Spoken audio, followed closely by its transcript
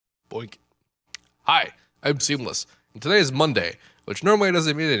Boink. Hi, I'm Seamless, and today is Monday, which normally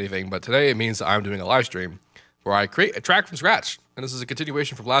doesn't mean anything, but today it means I'm doing a live stream where I create a track from scratch. And this is a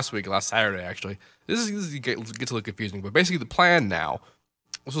continuation from last Saturday, actually. This gets a little confusing, but basically the plan now,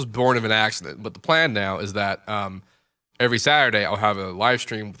 this was born of an accident, but the plan now is that every Saturday I'll have a live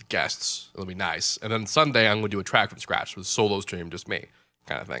stream with guests. It'll be nice. And then Sunday I'm going to do a track from scratch with a solo stream, just me,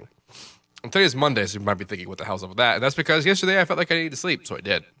 kind of thing. And today's Monday, so you might be thinking, what the hell's up with that? And that's because yesterday I felt like I needed to sleep, so I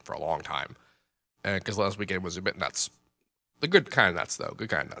did for a long time. And because last weekend was a bit nuts. The good kind of nuts, though. Good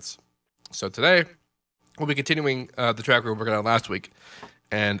kind of nuts. So today, we'll be continuing the track we were working on last week.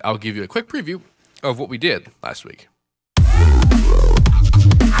 And I'll give you a quick preview of what we did last week.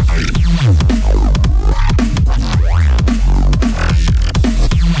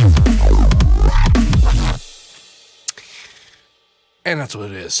 And that's what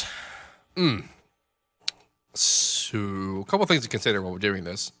it is. So, a couple things to consider while we're doing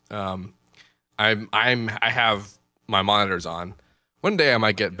this. I have my monitors on. One day I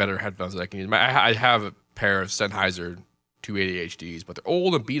might get better headphones that I can use. I have a pair of Sennheiser 280 HDs, but they're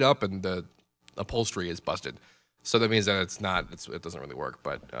old and beat up, and the upholstery is busted. So that means that it doesn't really work.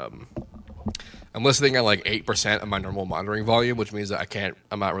 But I'm listening at like 8% of my normal monitoring volume, which means that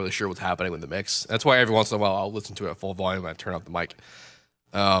I'm not really sure what's happening with the mix. That's why every once in a while I'll listen to it at full volume and I turn off the mic.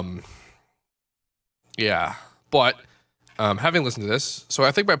 Yeah, but having listened to this, so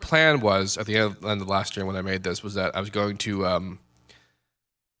I think my plan was at the end of the last stream when I made this was that I was going to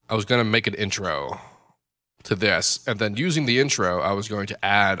make an intro to this, and then using the intro, I was going to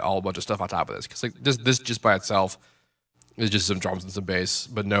add a whole bunch of stuff on top of this, because like this just by itself is just some drums and some bass,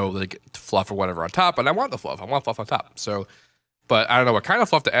 but no like fluff or whatever on top. And I want the fluff. I want fluff on top. So, but I don't know what kind of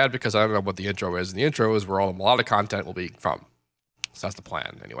fluff to add because I don't know what the intro is. And the intro is where all the melodic content will be from. So that's the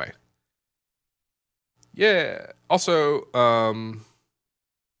plan, anyway. Yeah. Also,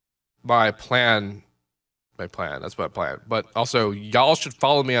 my plan. That's my plan. But also, y'all should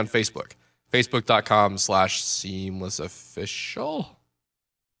follow me on Facebook. Facebook.com/SeamlessOfficial.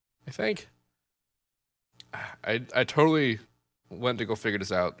 I think. I totally went to go figure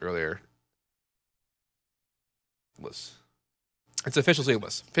this out earlier. It's Official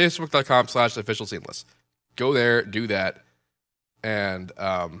Seamless. Facebook.com/Official Seamless. Go there, do that, and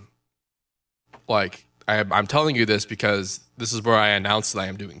I'm telling you this because this is where I announce that I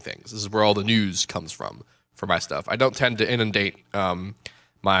am doing things. This is where all the news comes from for my stuff. I don't tend to inundate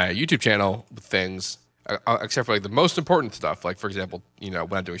my YouTube channel with things, except for like the most important stuff. Like for example, when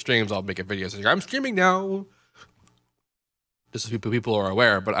I'm doing streams, I'll make a video saying I'm streaming now, just so people are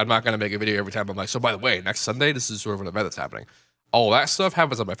aware. But I'm not gonna make a video every time I'm like, so by the way, next Sunday this is sort of an event that's happening. All that stuff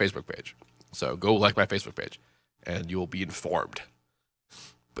happens on my Facebook page, so go like my Facebook page, and you will be informed.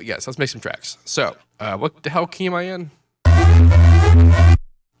 But yes, let's make some tracks. So, what the hell key am I in?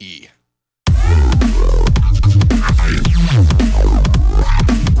 E.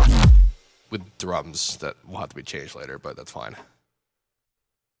 With drums that will have to be changed later, but that's fine.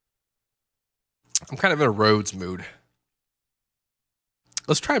 I'm kind of in a Rhodes mood.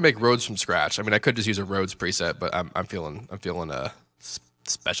 Let's try and make Rhodes from scratch. I mean, I could just use a Rhodes preset, but I'm feeling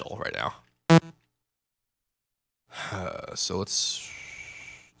special right now. So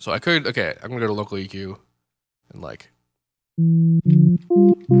I could, okay, I'm gonna go to local EQ and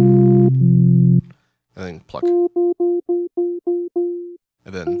and then pluck.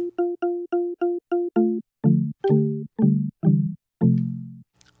 And then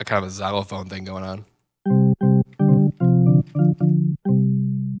a kind of a xylophone thing going on.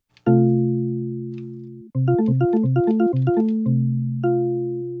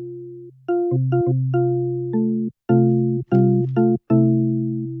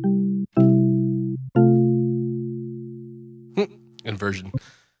 Inversion.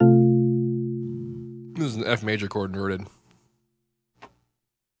 This is an F major chord inverted.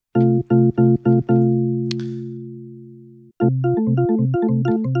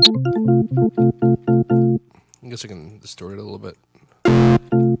 I guess I can distort it a little bit.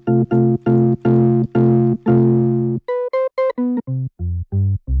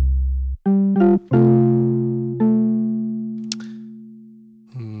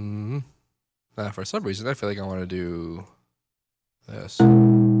 For some reason, I feel like I want to do this. A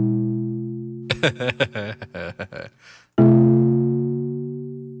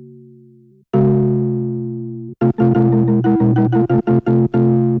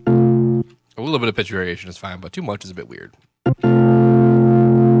little bit of pitch variation is fine, but too much is a bit weird.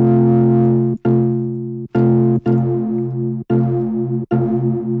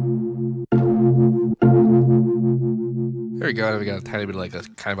 There we go. We got a tiny bit of like a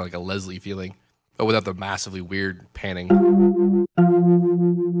kind of like a Leslie feeling, but without the massively weird panning.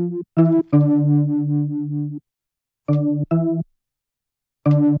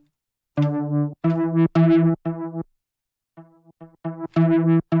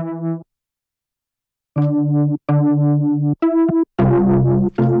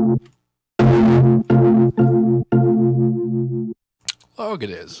 dog it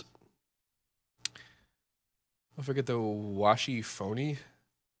is. Don't forget the washy phony,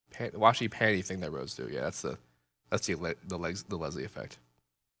 washy panty thing that roads do. Yeah, that's the Leslie effect.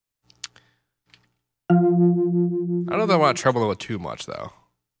 I don't know if I want to tremolo too much though.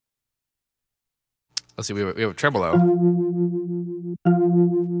 Let's see, we have a tremolo.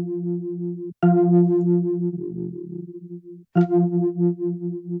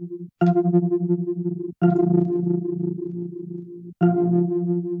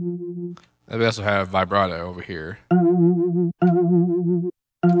 And we also have vibrato over here.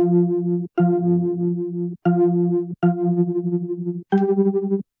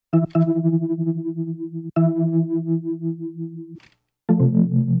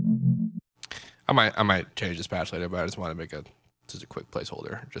 I might change this patch later, but I just want to make just a quick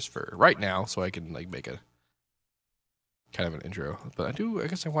placeholder just for right now, so I can like make a kind of an intro. But I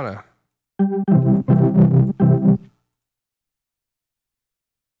guess I want to.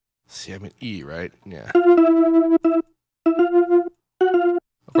 See, I'm an E, right? Yeah.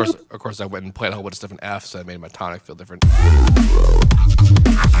 Of course, I went and played a whole bunch of stuff in F, so I made my tonic feel different.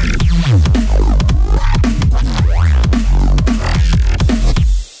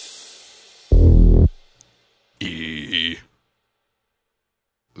 E.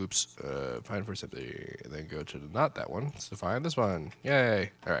 Oops. Find for sympathy, and then go to not that one. So find this one.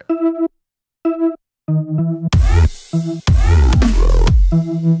 Yay! All right.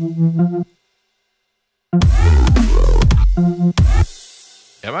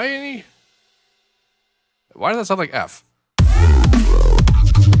 Am I any? Why does that sound like F?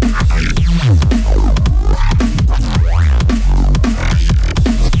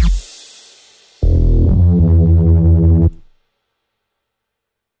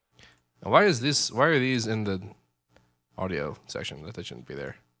 And why are these in the audio section that they shouldn't be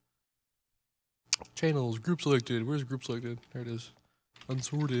there? Channels, group selected. Where's group selected? There it is.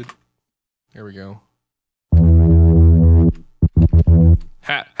 Unsorted. There we go.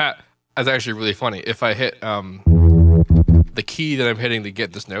 That's actually really funny. If I hit the key that I'm hitting to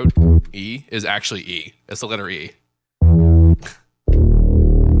get this note, E, is actually E. It's the letter E.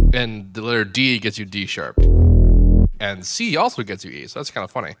 And the letter D gets you D sharp. And C also gets you E, so that's kind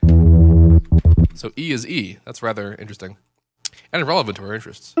of funny. So E is E. That's rather interesting. And relevant to our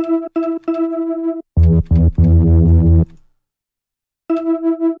interests.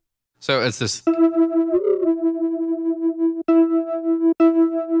 So it's this.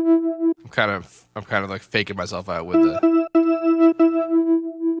 I'm kind of like faking myself out with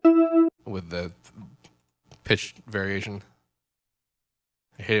the pitch variation.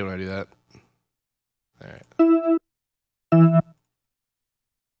 I hate it when I do that. All right.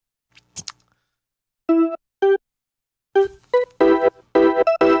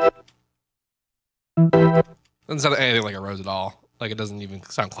 Doesn't sound anything like a Rhodes at all. Like it doesn't even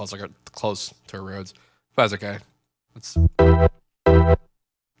sound close to a Rhodes. But that's okay. It's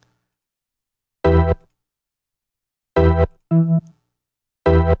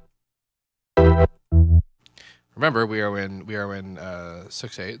remember we are in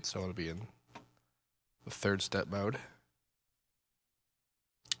 6/8, so I want to be in the third step mode.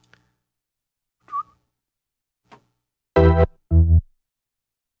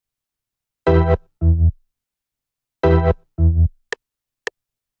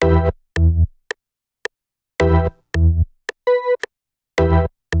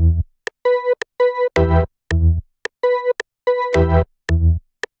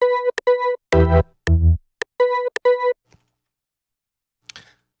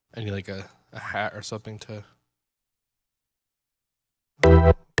 I need like a hat or something to.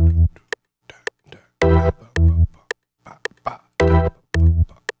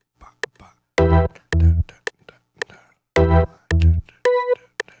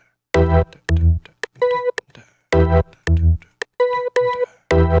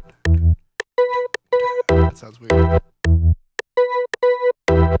 That sounds weird.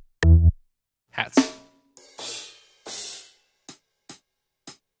 Hats.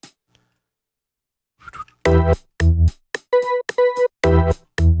 I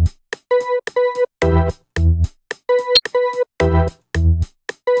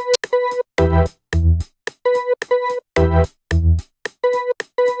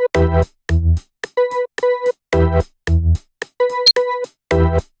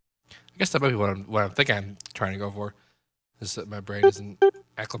guess that might be what I'm thinking I'm trying to go for. Is that my brain isn't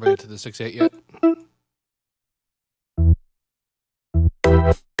acclimated to the 6/8 yet.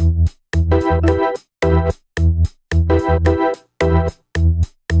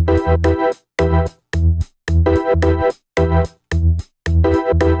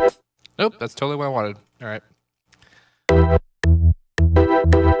 Nope, that's totally what I wanted. All right.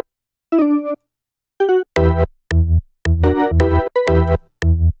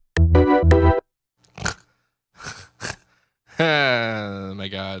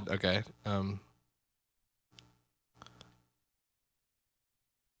 god. Okay. I'm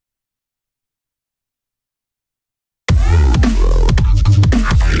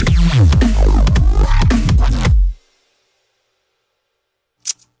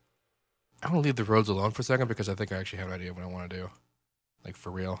gonna leave the roads alone for a second because I think I actually have an idea of what I want to do, like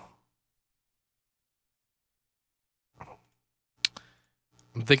for real.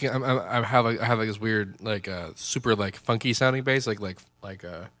 I'm thinking I have like this weird like super like funky sounding bass like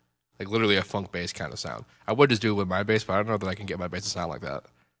literally a funk bass kind of sound. I would just do it with my bass, but I don't know that I can get my bass to sound like that.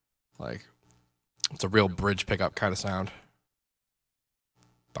 Like it's a real bridge pickup kind of sound.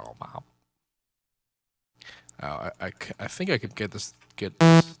 I think I could get this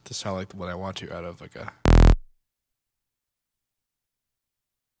to sound like what I want to out of like a.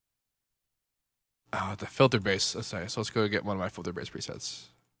 Oh, the filter bass. Let's say. So let's go get one of my filter bass presets.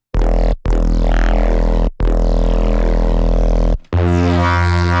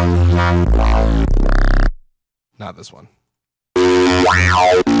 Not this one.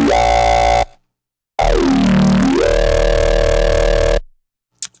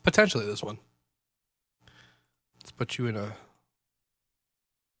 Potentially this one. Let's put you in a.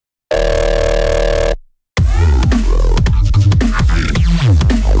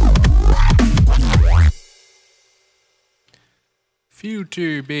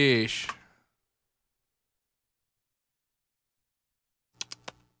 Future bass.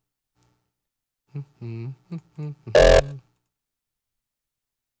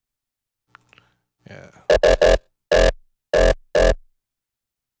 Yeah.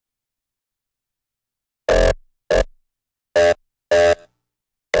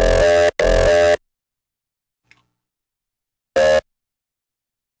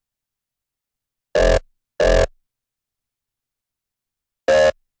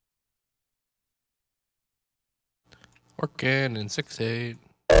 Working in 6/8.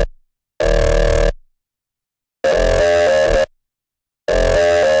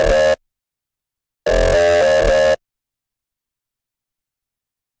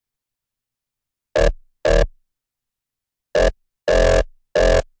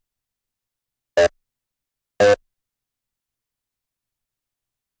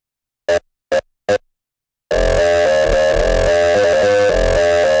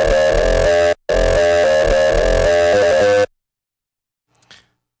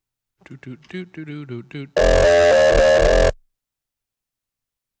 Do.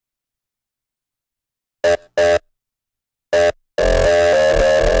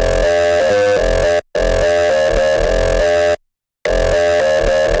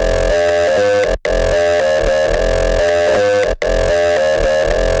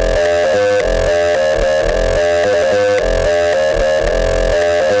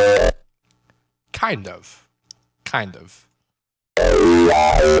 Kind of.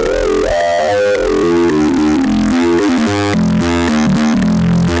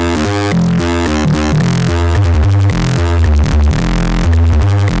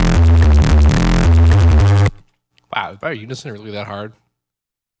 Wow, is my unison really that hard?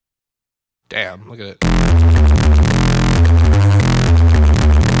 Damn, look at it.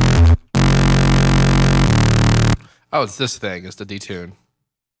 Oh, it's this thing. It's the detune.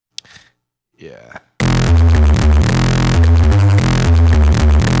 Yeah.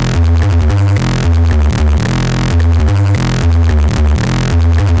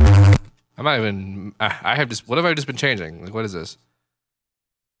 I'm not even. I have just. What have I just been changing? Like, what is this?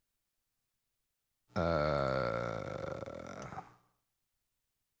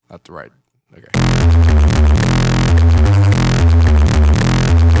 Not the right. Okay.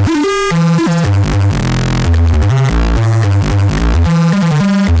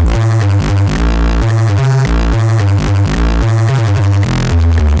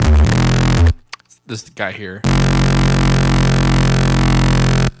 This guy here.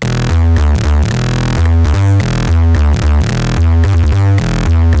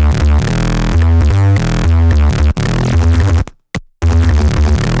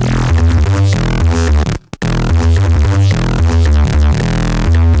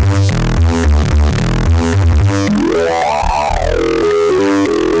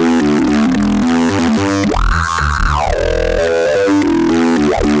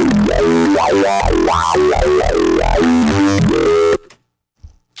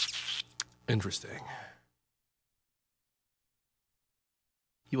 Interesting.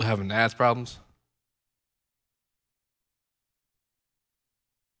 You having NAS problems?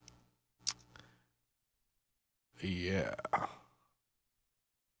 Yeah.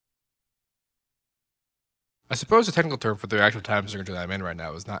 I suppose the technical term for the actual time signature that I'm in right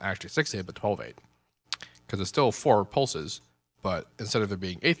now is not actually 6/8, but 12/8. Because it's still 4 pulses, But instead of there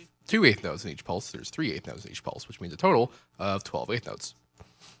being 2 eighth notes in each pulse, there's 3 eighth notes in each pulse, which means a total of 12 eighth notes.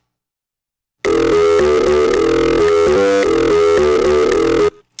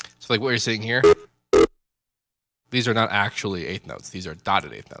 So like what you're seeing here, these are not actually eighth notes. These are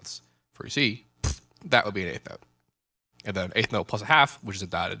dotted eighth notes. For C, that would be an eighth note. And then eighth note plus a half, which is a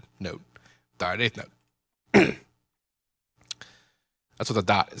dotted note. Dotted eighth note. That's what the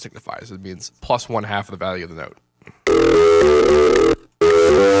dot signifies. It means plus 1/2 of the value of the note.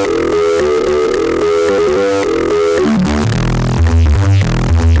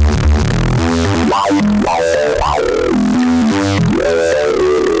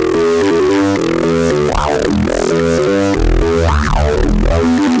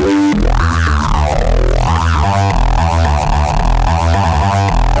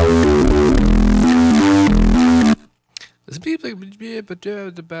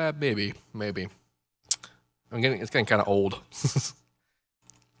 But maybe. It's getting kind of old.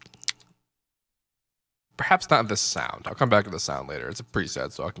 Perhaps not this sound. I'll come back to the sound later. It's a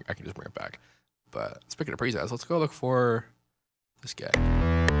preset, so I can just bring it back. But speaking of presets, let's go look for this guy.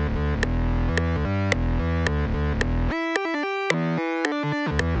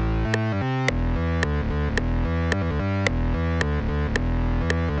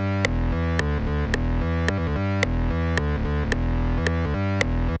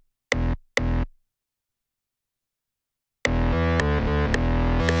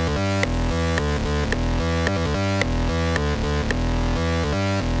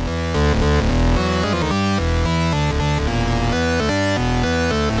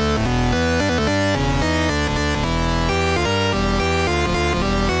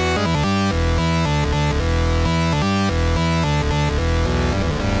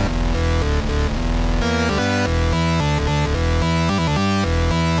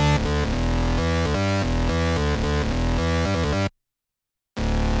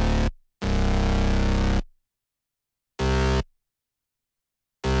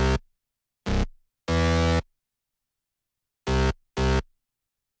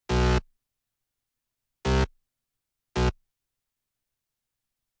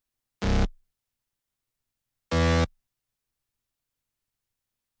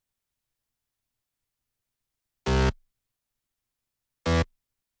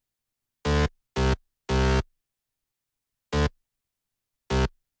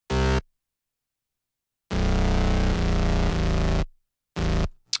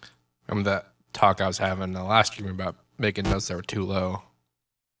 Remember that talk I was having in the last stream about making notes that were too low?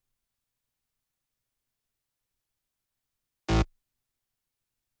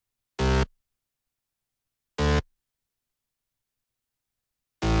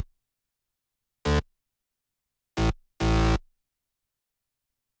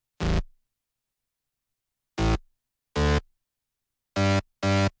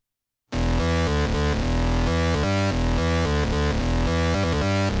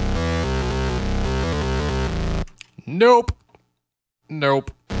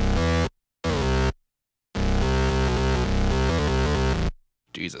 Nope.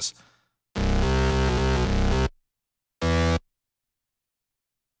 Jesus.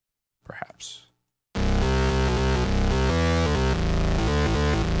 Perhaps.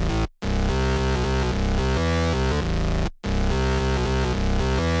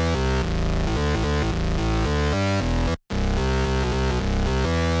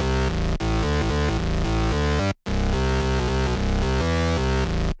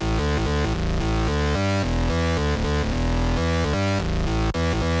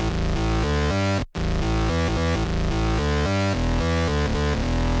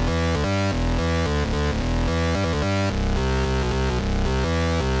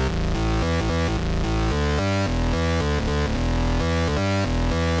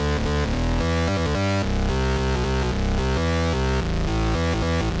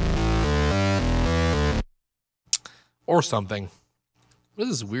 Or something. What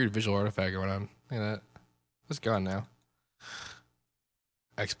is this weird visual artifact going on? Look at that. It's gone now.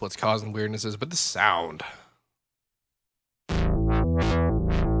 XSplit's causing weirdnesses, but the sound.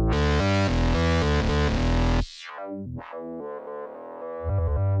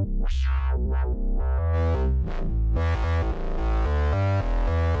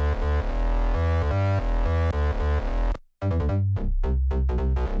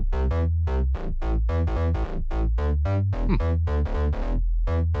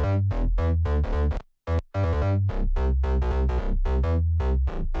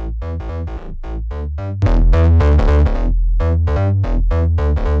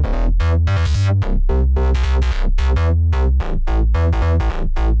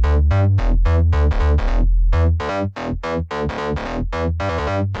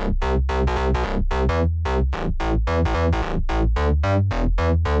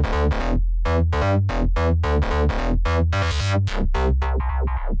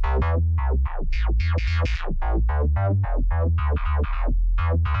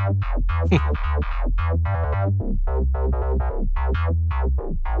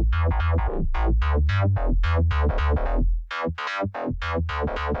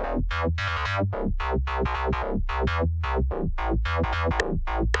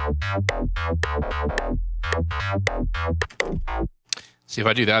 See, if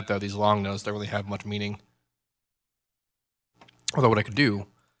I do that, though, these long notes don't really have much meaning. Although what I could do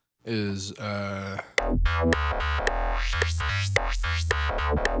is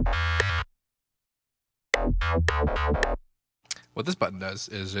what this button does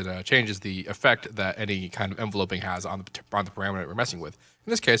is it changes the effect that any kind of enveloping has on the parameter that we're messing with. In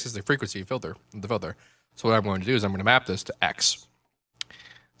this case, it's the frequency filter, the filter. So what I'm going to do is I'm going to map this to X.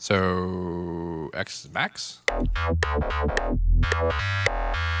 So X is max.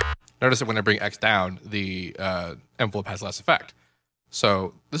 Notice that when I bring X down, the envelope has less effect.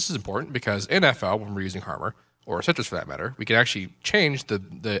 So this is important because in FL, when we're using Harmor, or Citrus for that matter, we can actually change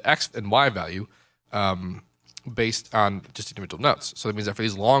the X and Y value based on just individual notes. So that means that for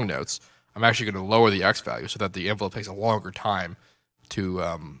these long notes, I'm actually going to lower the X value so that the envelope takes a longer time to,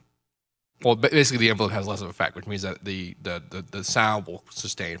 well, basically the envelope has less of an effect, which means that the sound will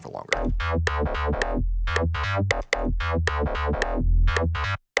sustain for longer.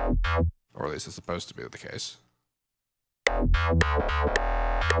 Or at least it's supposed to be the case.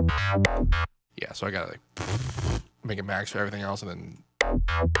 Yeah, so I gotta like make it max for everything else and then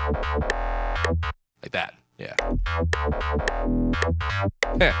like that. Yeah.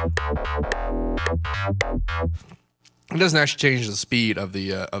 Yeah. It doesn't actually change the speed of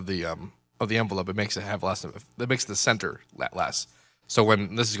the envelope. It makes it have less of it makes the center less. So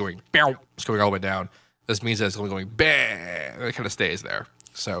when this is going it's going all the way down, this means that it's only going bang, and it kind of stays there.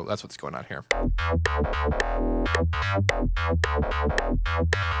 So that's what's going on here.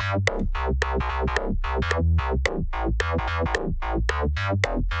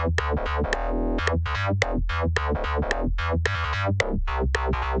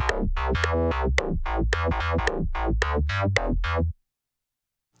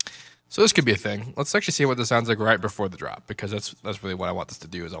 So this could be a thing. Let's actually see what this sounds like right before the drop, because that's really what I want this to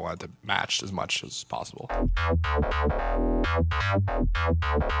do. Is I want it to match as much as possible.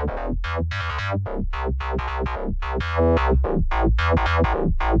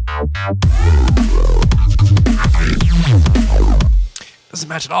 Doesn't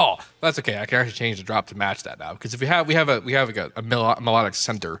match at all. That's okay. I can actually change the drop to match that now, because if we have like a melodic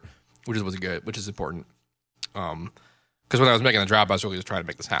center, which is important. Because when I was making the drop, I was really just trying to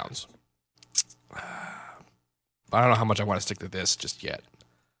make the sounds. But I don't know how much I want to stick to this just yet.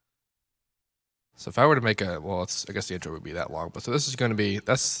 So if I were to make I guess the intro would be that long. But so this is going to be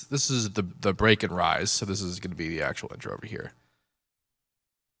this is the break and rise. So this is going to be the actual intro over here.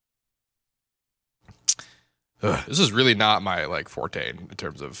 This is really not my like forte in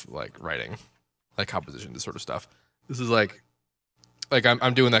terms of like writing, like composition, this sort of stuff. This is like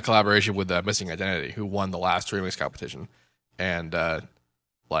I'm doing that collaboration with Missing Identity, who won the last remix competition, and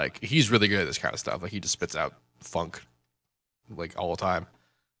like he's really good at this kind of stuff. Like he just spits out funk like all the time.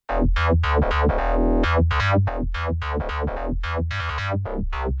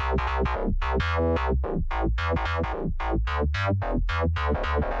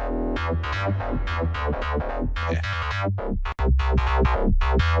 Yeah.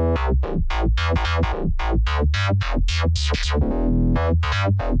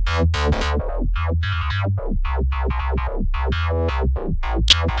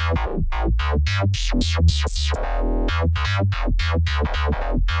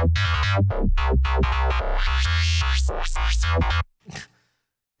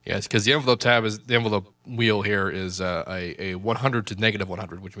 Yes, because the envelope wheel here is a 100 to negative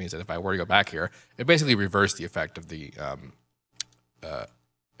 100, which means that if I were to go back here, it basically reversed the effect of the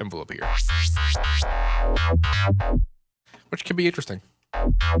envelope here, which can be interesting.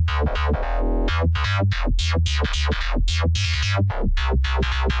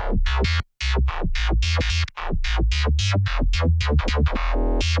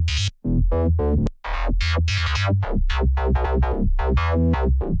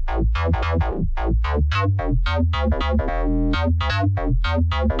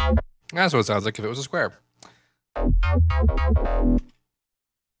 That's what it sounds like if it was a square.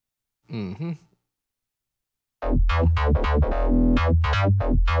 Mm-hmm.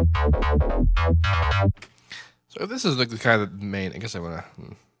 So this is like the kind of main, I guess I want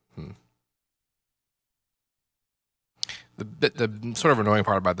to, The sort of annoying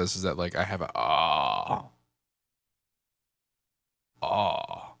part about this is that like I have a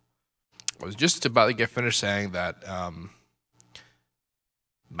I was just about to get finished saying that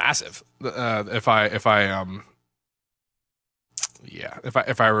massive. If I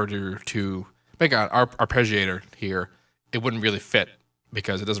were to make an arpeggiator here, it wouldn't really fit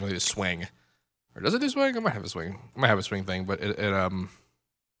because it doesn't really swing. Or does it do swing? I might have a swing. I might have a swing thing, but it's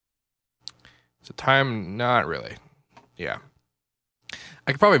a time, not really. Yeah.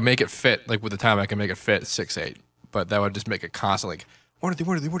 I could probably make it fit, like with the time I can make it fit 6/8, but that would just make it constantly like, what are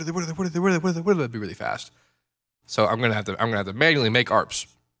they, that'd be really fast. So I'm gonna have to manually make ARPs,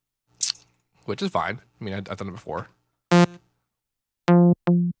 which is fine. I mean, I've done it before.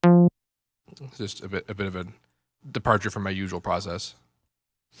 It's just a bit of a departure from my usual process.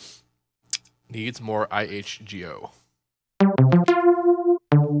 Needs more IHGO.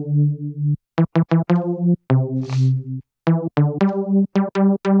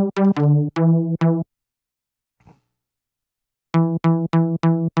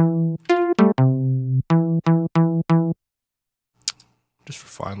 Just for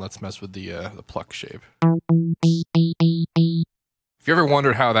fun, let's mess with the pluck shape. If you ever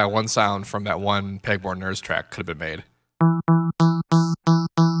wondered how that one sound from that one Pegboard Nerds track could have been made.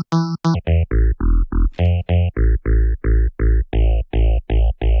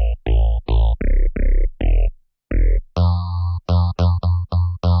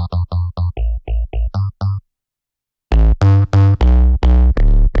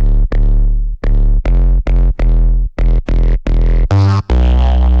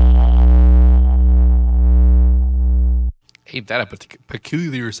 Ain't that a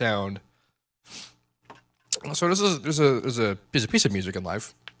peculiar sound? So there's a piece of music in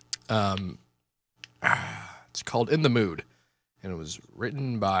life. It's called "In the Mood," and it was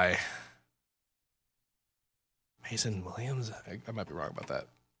written by Mason Williams. I might be wrong about that.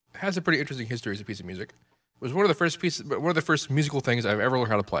 It has a pretty interesting history as a piece of music. It was one of the first musical things I've ever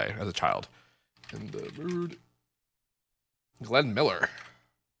learned how to play as a child. In the Mood, Glenn Miller.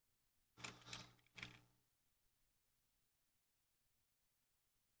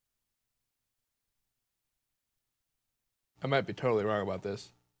 I might be totally wrong about this.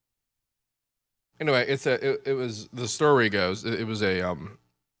 Anyway, it was, the story goes, it was a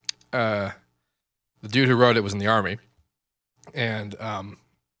the dude who wrote it was in the army, and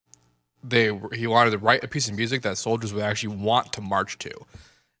he wanted to write a piece of music that soldiers would actually want to march to,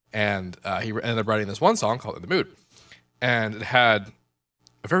 and he ended up writing this one song called "In the Mood," and it had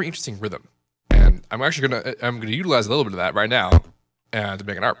a very interesting rhythm, and I'm gonna utilize a little bit of that right now, to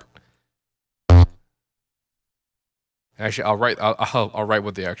make an ARP. Actually, I'll write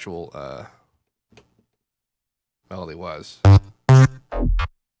what the actual melody was.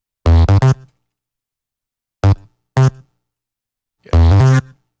 Yeah.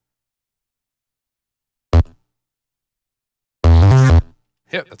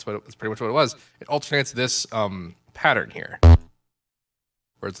 Yeah, that's pretty much what it was. It alternates this pattern here,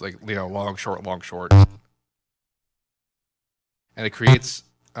 where it's like, long, short, and it creates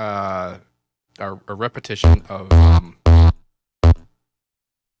a repetition of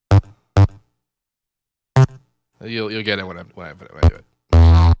you'll get it when I do it.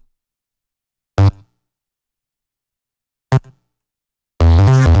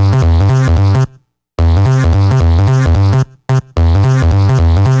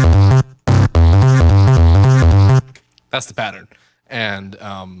 That's the pattern, and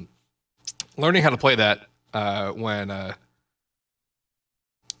learning how to play that when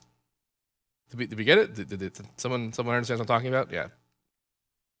did we get it? Did someone understand what I'm talking about? Yeah.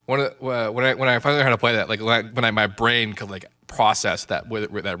 When I finally learned how to play that, like when my brain could like process that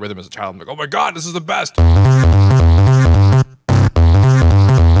rhythm as a child, I'm like, oh my god, this is the best.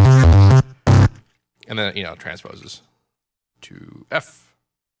 And then it transposes to F.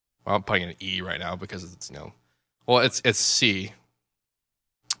 Well, I'm playing an E right now because it's well, it's C.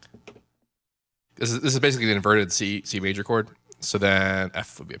 This is basically the inverted C major chord. So then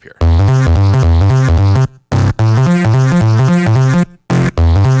F would be up here.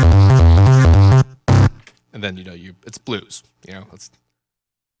 And then it's blues. I'm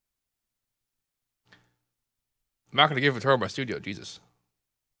not gonna give a tour of my studio, Jesus.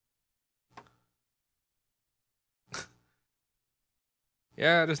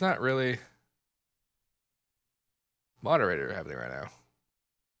 Yeah, there's not really moderator happening right now.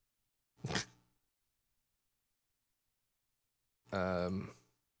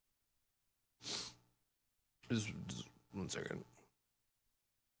 Just 1 second.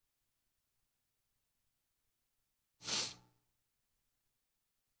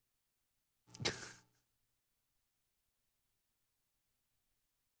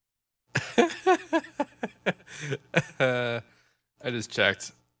 I just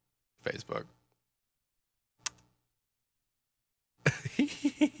checked Facebook.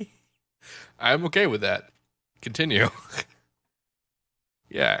 I'm okay with that. Continue.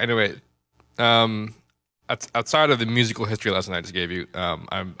 Yeah. Anyway, outside of the musical history lesson I just gave you,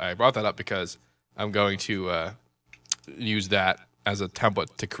 I brought that up because I'm going to use that as a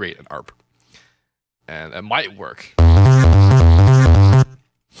template to create an ARP, and it might work.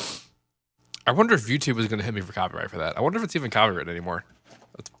 I wonder if YouTube is going to hit me for copyright for that. I wonder if it's even copyrighted anymore.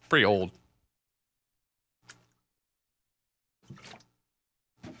 It's pretty old.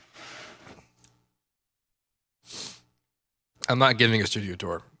 I'm not giving a studio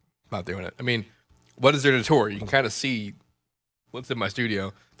tour. I'm not doing it. I mean, what is there to tour? You can kind of see what's in my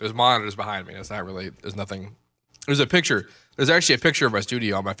studio. There's monitors behind me. It's not really, there's nothing. There's a picture. There's actually a picture of my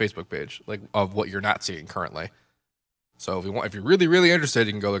studio on my Facebook page, like of what you're not seeing currently. So if you're really, really interested,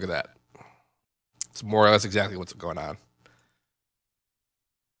 you can go look at that. It's more or less exactly what's going on.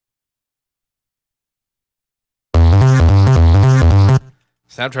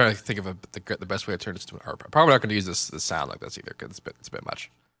 So I'm trying to think of the best way to turn this to an ARP. I'm probably not going to use this sound like this either because it's a bit much.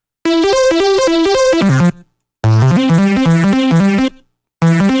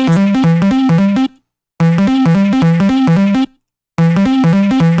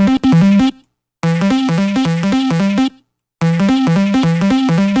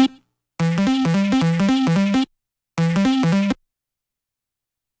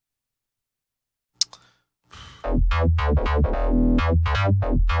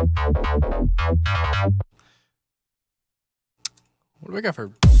 What do we got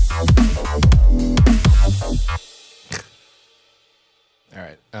for? All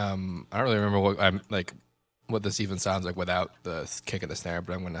right. I don't really remember what this even sounds like without the kick of the snare,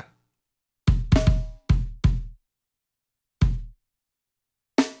 but I'm gonna.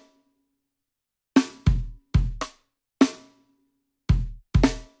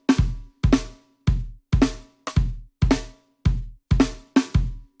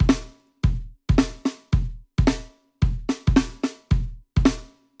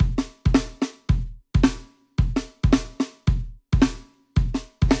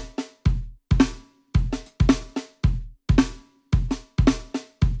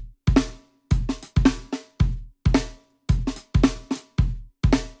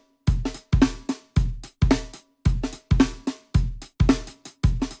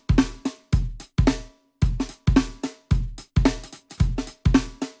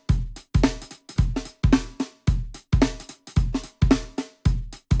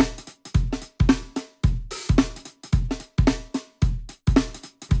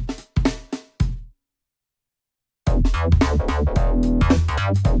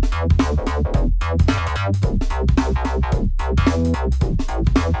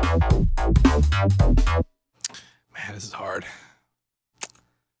 Man, this is hard.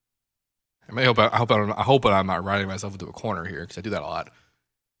 I hope I'm not riding myself into a corner here because I do that a lot.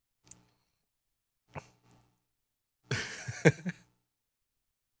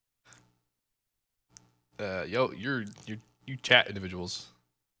 You chat individuals.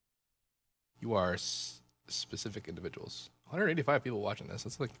 You are specific individuals. 185 people watching this.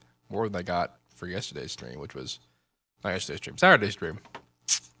 That's like more than I got for yesterday's stream, which was not yesterday's stream, Saturday's stream.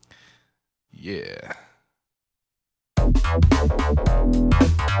 Yeah.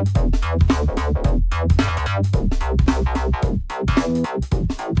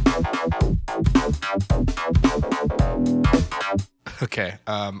 Okay.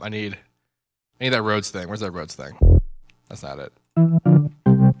 I need that Rhodes thing. Where's that Rhodes thing? That's not it.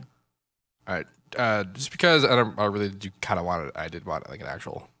 All right. Just because I really do kind of want it. I did want like an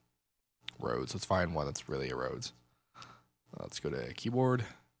actual Rhodes. Let's find one that's really a Rhodes. Let's go to keyboard.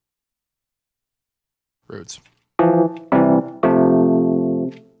 Rhodes.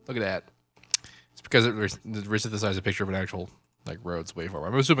 Look at that. It's because it resynthesized a picture of an actual like Rhodes waveform.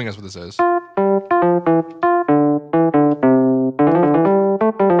 I'm assuming that's what this is.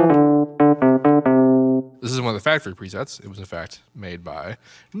 This is one of the factory presets. It was in fact made by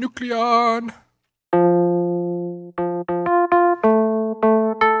Nucleon.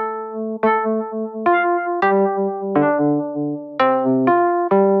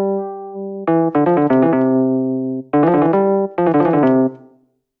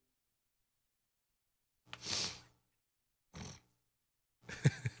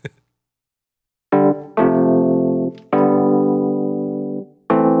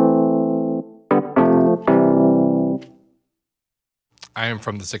 I am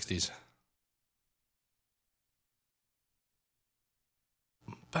from the 60s.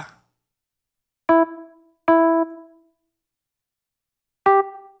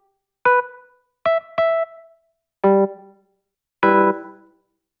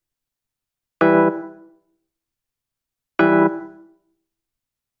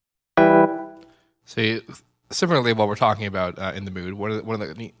 See, similarly, while we're talking about in the mood, one of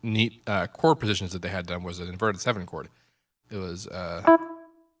the neat chord positions that they had done was an inverted 7 chord. It was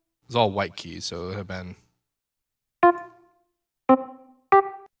all white keys, so it would have been.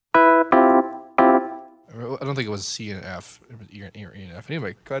 I don't think it was C and F. It was E and F.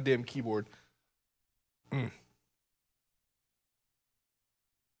 Anyway, goddamn keyboard. Maybe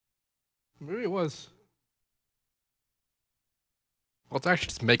it was. Well, let's actually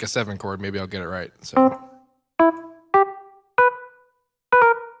just make a 7 chord. Maybe I'll get it right. So.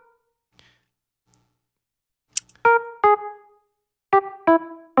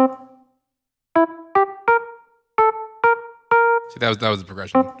 See, that was the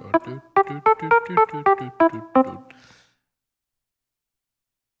progression.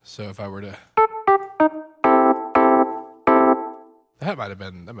 So if I were to, that might have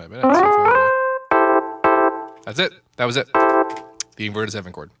been it. So that's it. That was it. The inverted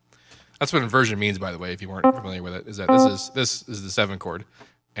 7 chord. That's what inversion means, by the way. If you weren't familiar with it, is that this is the 7 chord,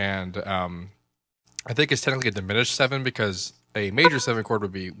 and I think it's technically a diminished 7 because a major 7 chord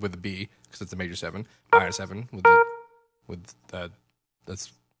would be with a B because it's a major 7, minor 7 with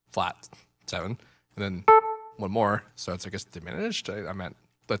that's flat 7, and then one more, so it's I guess diminished. I meant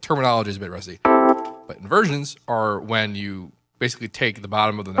the terminology is a bit rusty, but inversions are when you basically take the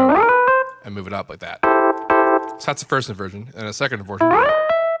bottom of the note and move it up like that. So that's the first inversion, and a second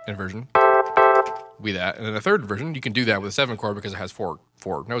inversion will be that, and then a third inversion you can do that with a 7 chord because it has four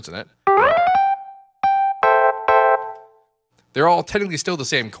notes in it. They're all technically still the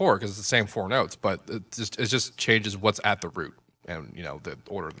same chord because it's the same 4 notes, but it just changes what's at the root and the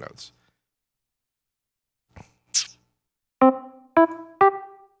order of the notes.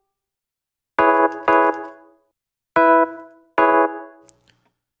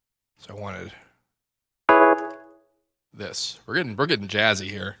 So I wanted this. We're getting jazzy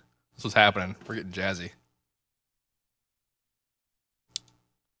here. That's what's happening. We're getting jazzy.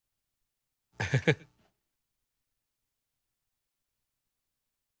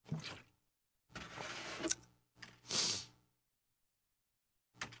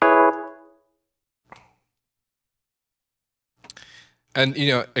 And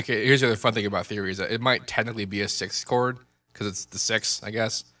okay, here's the other fun thing about theory is that it might technically be a 6th chord because it's the 6th, I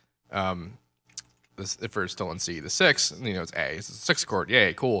guess. If we're still in C, the 6th, it's A. It's a 6th chord.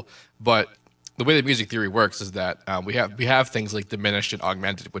 Yay, cool. But the way that music theory works is that we have things like diminished and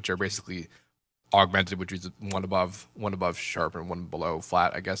augmented, which are basically augmented, which is one above sharp and one below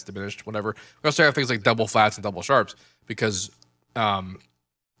flat, I guess, diminished, whatever. We also have things like double flats and double sharps because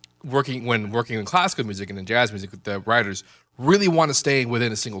working in classical music and in jazz music, the writers really want to stay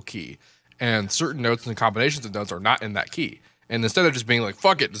within a single key, and certain notes and combinations of notes are not in that key. And instead of just being like,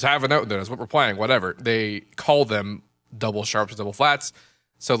 fuck it, just have a note there, that's what we're playing, whatever, they call them double sharps and double flats.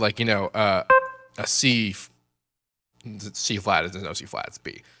 So like, a C flat is no C flat, it's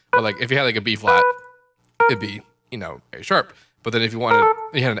B. But like if you had like a B flat, it'd be, A sharp. But then if you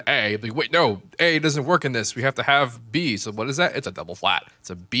had an A, like, wait, no, A doesn't work in this. We have to have B. So what is that? It's a double flat. It's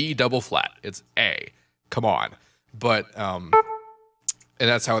a B double flat. It's A. Come on. But and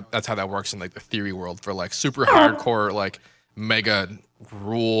that's how that works in like the theory world for like super hardcore, like mega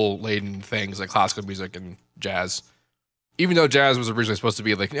rule laden things like classical music and jazz. Even though jazz was originally supposed to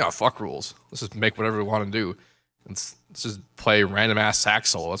be like, fuck rules. Let's just make whatever we want to do. Let's just play random ass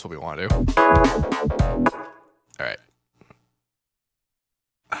sax solo. That's what we want to do. All right.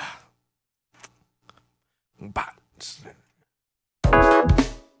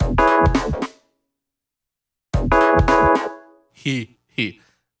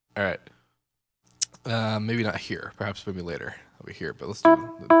 All right. Maybe not here. Perhaps maybe later. I'll be here, but let's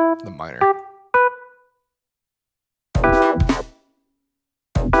do the minor.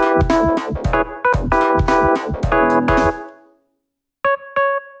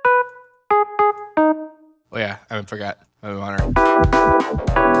 Oh yeah, I forgot. I'm a minor.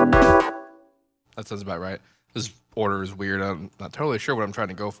 That sounds about right. This order is weird. I'm not totally sure what I'm trying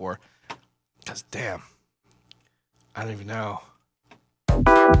to go for. Because damn, I don't even know.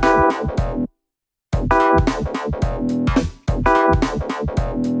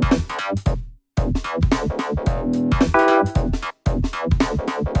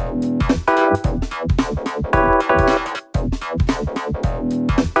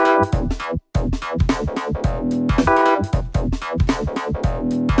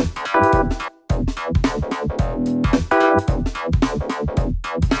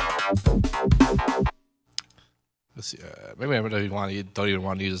 Let's see. Maybe I don't even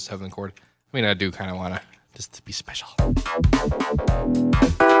want to use a 7th chord. I mean, I do kind of want to just to be special.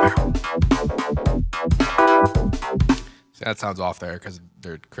 That sounds off there because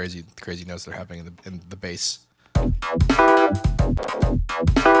they're crazy notes they're having in the bass.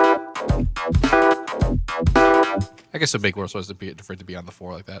 I guess a big word supposed to be for it to be on the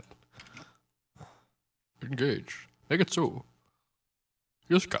 4 like that. Engage. Make it so.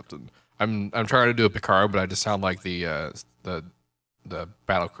 Yes, Captain. I'm trying to do a Picard, but I just sound like the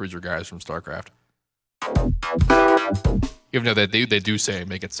battle cruiser guys from StarCraft. Even though they do say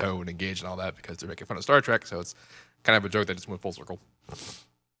make it so and engage and all that because they're making fun of Star Trek, so it's kind of a joke that just went full circle.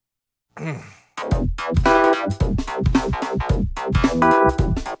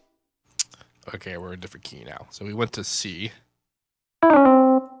 Okay, we're in a different key now. So we went to C.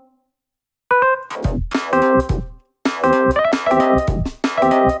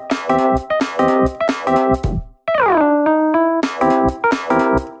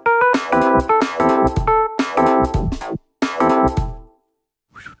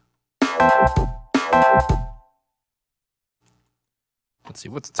 Let's see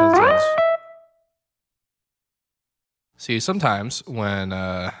what's it says. See, sometimes when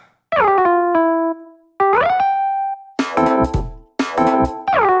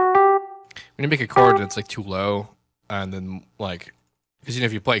you make a chord and it's like too low, and then like, because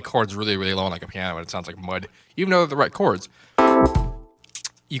if you play chords really low on like a piano and it sounds like mud, even though they're the right chords,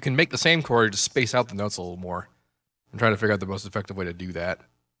 you can make the same chord, just space out the notes a little more. I'm trying to figure out the most effective way to do that.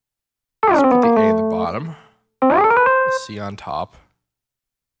 Let's put the A at the bottom, the C on top,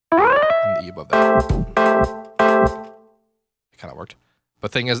 and the E above that. It kind of worked.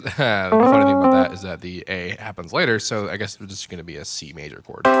 But thing is, the funny thing about that is that the A happens later, so I guess it's just going to be a C major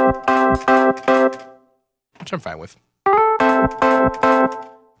chord, which I'm fine with.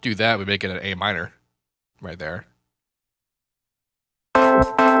 Do that, we make it an A minor right there.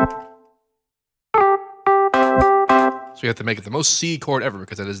 So you have to make it the most C chord ever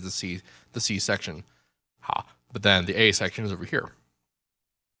because that is the C section. Ha. But then the A section is over here.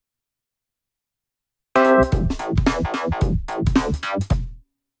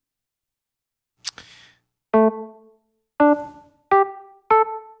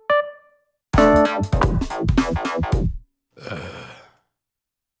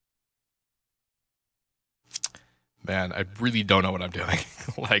 Man, I really don't know what I'm doing.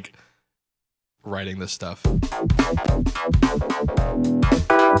 Like, writing this stuff.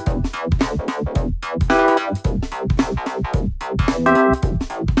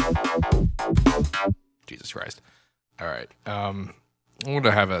 Jesus Christ. All right. I'm going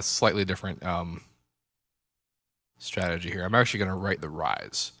to have a slightly different strategy here. I'm actually going to write the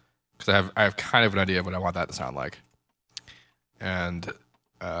rise because I have kind of an idea of what I want that to sound like. And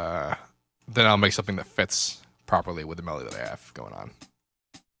then I'll make something that fits properly with the melody that I have going on.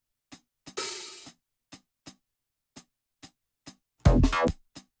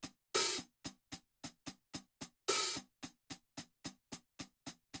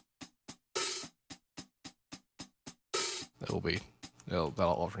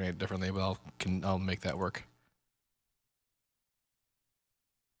 That'll alternate differently, but I'll make that work.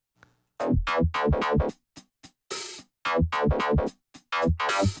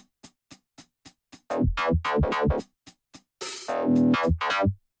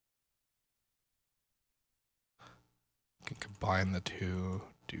 Can combine the two,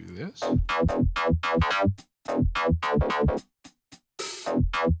 do this.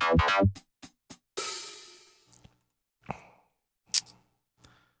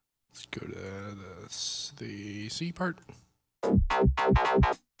 Let's go to the C part.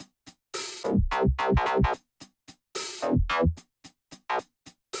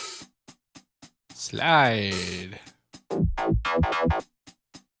 Slide.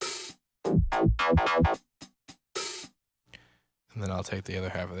 And then I'll take the other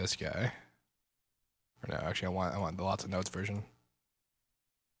half of this guy. Or no, actually I want the lots of notes version.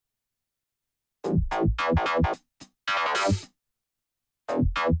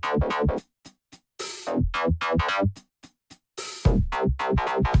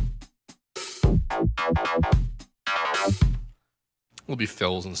 Will be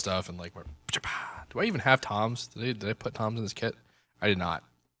fills and stuff and like more. Do I even have toms? Did I put toms in this kit? I did not.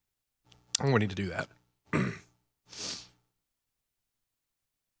 I'm going to need to do that.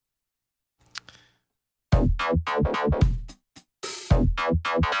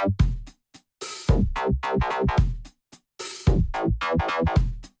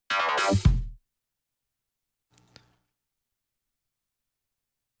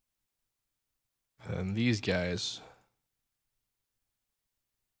 And these guys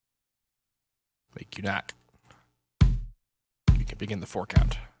make you knock. You can begin the 4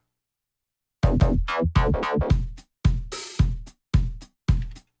 count.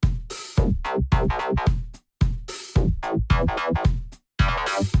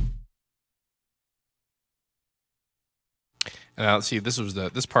 And now see, this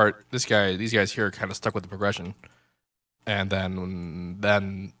part. These guys here are kind of stuck with the progression, and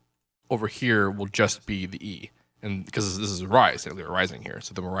then over here will just be the E, and because this is a rise, they're rising here,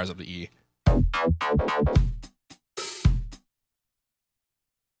 so then we'll rise up the E.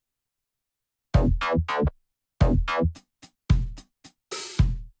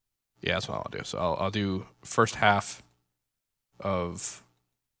 Yeah, that's what I'll do. So I'll do first half of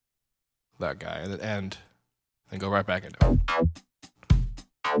that guy and then end and go right back into it.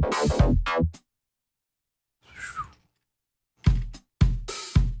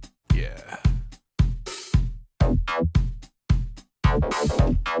 Yeah. All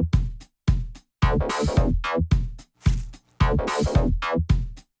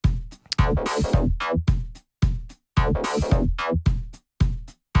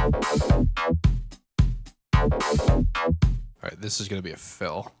right, this is going to be a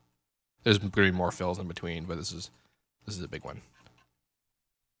fill. There's going to be more fills in between, but this is a big one.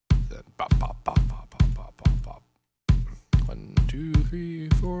 Then pop, pop, pop, pop, pop, pop, pop, pop. 1, 2, 3,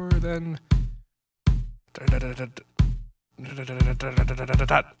 4. Then.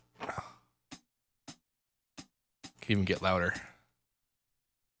 Can even get louder.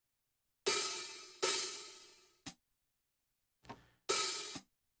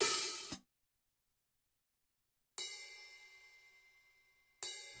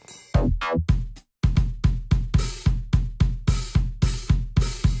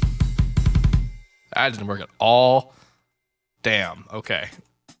 That didn't work at all. Damn. Okay.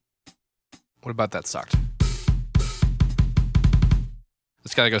 What about that sucked?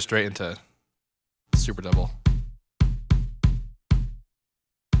 It's got to go straight into super double.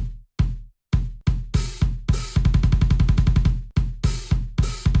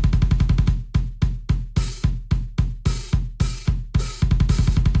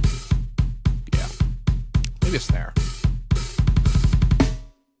 Yeah. Maybe a snare.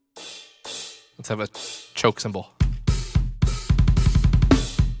 Let's have a choke cymbal.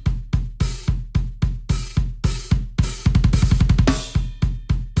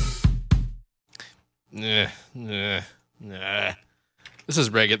 Nah. This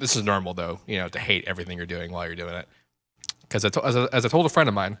is regular. This is normal, though. You know, to hate everything you're doing while you're doing it. Because as I told a friend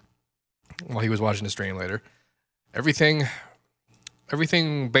of mine while he was watching the stream later, everything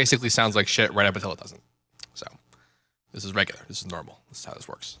basically sounds like shit right up until it doesn't. So this is regular. This is normal. This is how this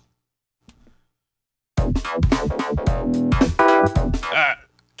works.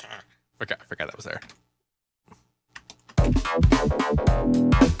 Forgot that was there.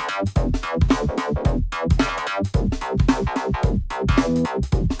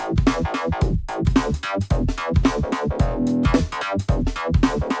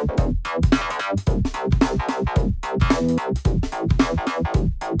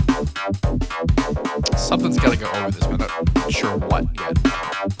 Something's got to go over this, but I'm not sure what yet.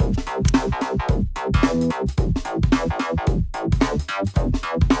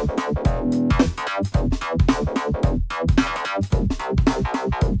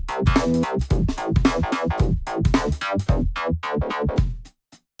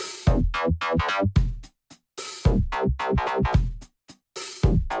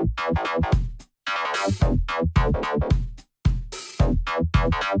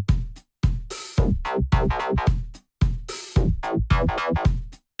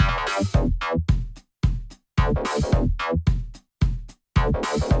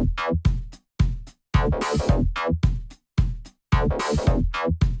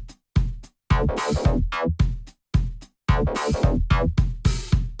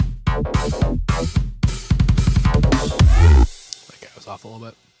 That guy was off a little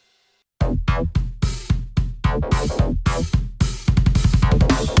bit.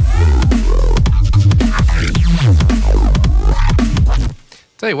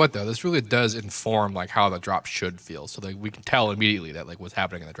 Tell you what, though, this really does inform like how the drop should feel. So like we can tell immediately that like what's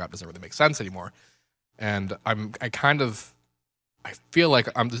happening in the drop doesn't really make sense anymore. And I feel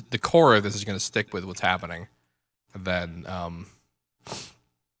like the core of this is going to stick with what's happening. And then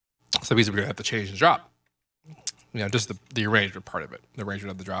so basically we're going to have to change the drop. You know, just the arrangement part of it, the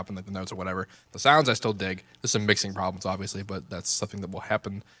arrangement of the drop and like the notes or whatever. The sounds I still dig. There's some mixing problems, obviously, but that's something that will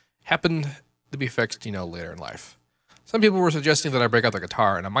happen to be fixed, you know, later in life. Some people were suggesting that I break out the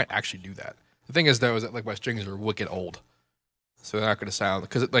guitar, and I might actually do that. The thing is, though, is that like my strings are wicked old, so they're not going to sound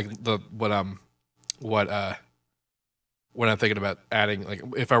because like when I'm thinking about adding, like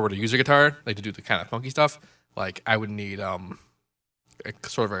if I were to use a guitar, like to do the kind of funky stuff, like I would need a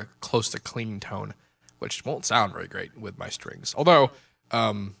sort of a close to clean tone, which won't sound very great with my strings. Although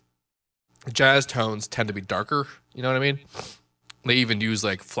jazz tones tend to be darker, you know what I mean? They even use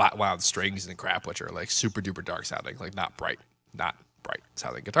like flat wound strings and crap, which are like super duper dark sounding, like not bright. not bright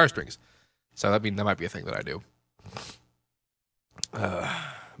sounding guitar strings. So that might be a thing that I do.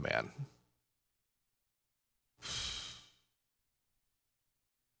 Man.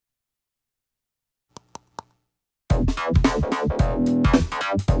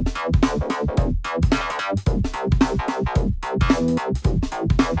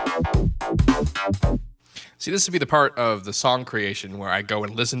 See, this would be the part of the song creation where I go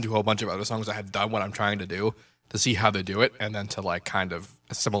and listen to a whole bunch of other songs I have done what I'm trying to do to see how they do it, and then to like kind of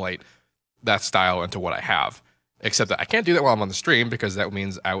assimilate that style into what I have. Except that I can't do that while I'm on the stream, because that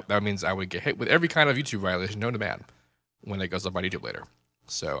means I would get hit with every kind of YouTube violation known to man when it goes up on YouTube later.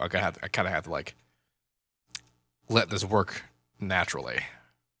 So I kind of have to like let this work naturally.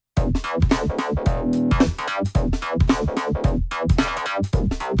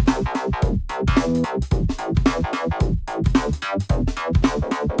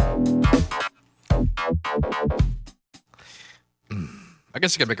 I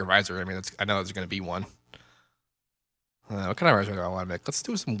guess you can make a riser. I mean, I know there's going to be one. What kind of riser do I want to make? Let's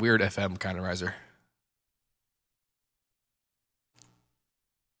do some weird FM kind of riser.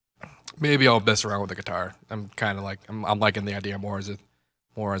 Maybe I'll mess around with the guitar. I'm kind of like I'm liking the idea more as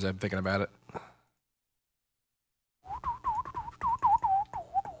I'm thinking about it.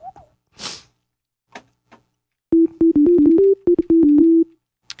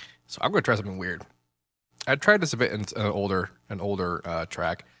 So I'm going to try something weird. I tried this a bit in an older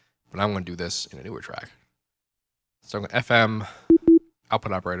track, but I'm going to do this in a newer track. So I'm going to FM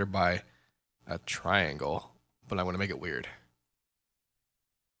output operator by a triangle, but I'm going to make it weird.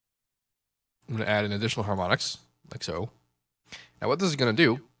 I'm going to add in additional harmonics, like so. Now what this is going to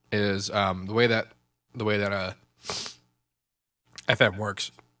do is the way that FM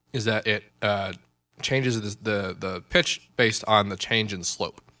works is that it changes the pitch based on the change in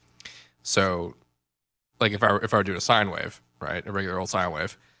slope. So, like if I were doing a sine wave, right, a regular old sine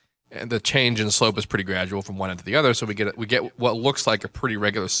wave, and the change in slope is pretty gradual from one end to the other, so we get what looks like a pretty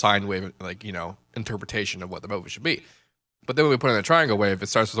regular sine wave, like, you know, interpretation of what the movement should be. But then when we put in a triangle wave, it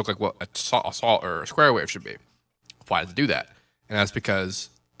starts to look like what a salt or a square wave should be. Why does it do that? And that's because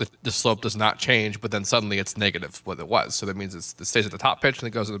the slope does not change, but then suddenly it's negative what it was. So that means it stays at the top pitch and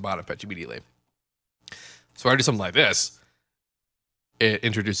it goes to the bottom pitch immediately. So when I do something like this, it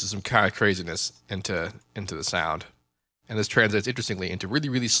introduces some kind of craziness into the sound. And this translates interestingly into really,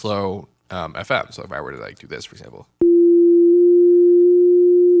 really slow FM. So if I were to like do this, for example.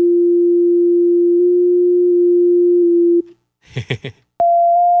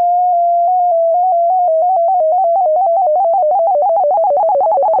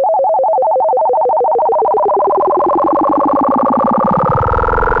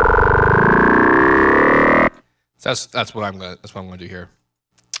 So that's what I'm gonna do here.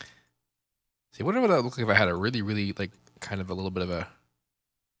 See, what would that look like if I had a really, really like kind of a little bit of a.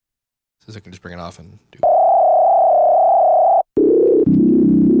 So I can just bring it off and do.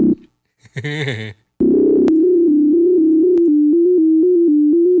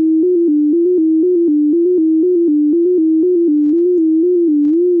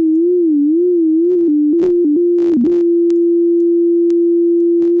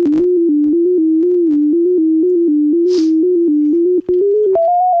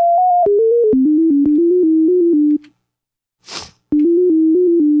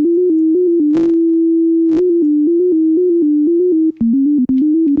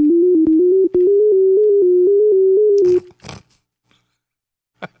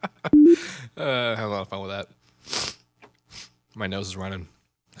 I had a lot of fun with that. My nose is running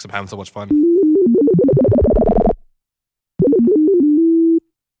because I'm having so much fun.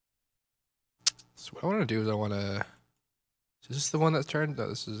 So what I want to do is I want to. Is this the one that's turned? No,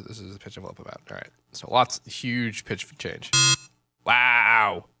 this is the pitch envelope about. All right. So huge pitch change.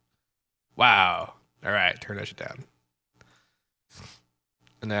 Wow. Wow. All right. Turn that shit down.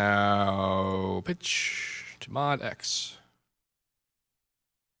 And now pitch to mod X.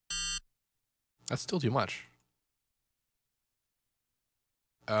 That's still too much.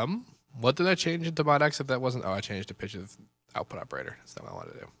 What did I change into mod X if that wasn't? Oh, I changed the pitch of output operator. That's not what I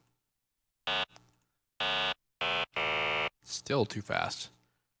wanted to do. Still too fast.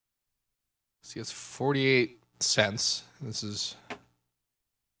 See, it's 48 cents. This is.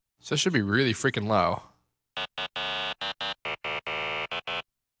 So this should be really freaking low.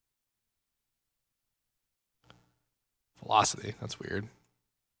 Velocity. That's weird.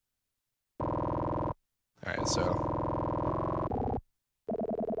 All right, so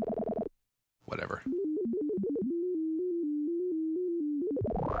whatever.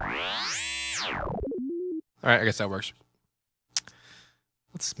 All right, I guess that works.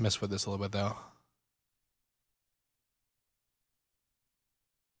 Let's mess with this a little bit though.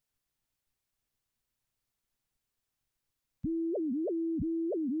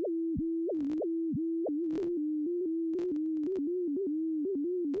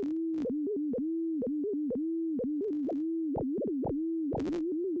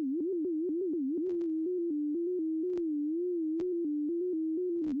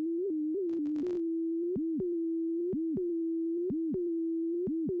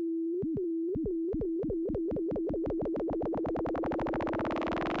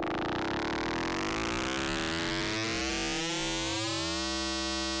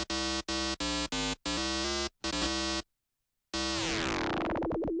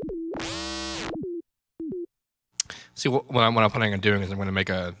 See, what I'm planning on doing is I'm going to make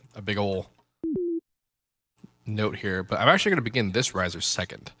a big ol' note here, but I'm actually going to begin this riser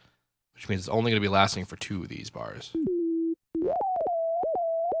second, which means it's only going to be lasting for 2 of these bars.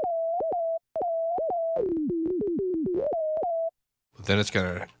 But then it's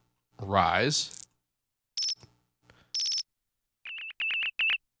going to rise.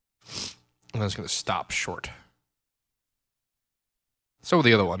 And then it's going to stop short. So will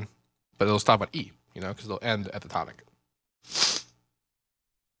the other one, but it'll stop at E, you know, because they'll end at the tonic.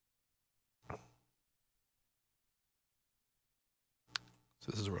 So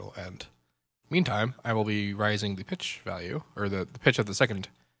this is where it'll end. Meantime, I will be rising the pitch value, or the pitch of the second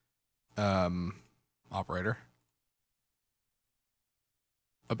operator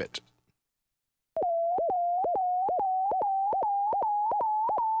a bit.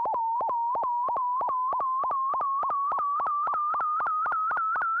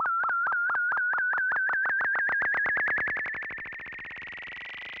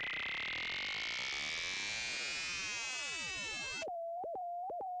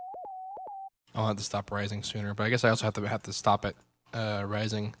 I'll have to stop rising sooner, but I guess I also have to stop it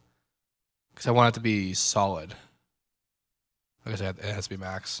rising because I want it to be solid. Like I said, it has to be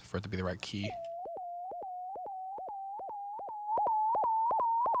max for it to be the right key.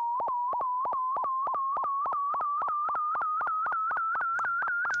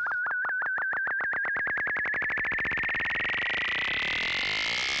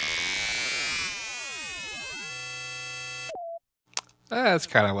 That's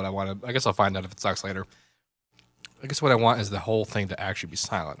kind of what I wanted. I guess I'll find out if it sucks later. I guess what I want is the whole thing to actually be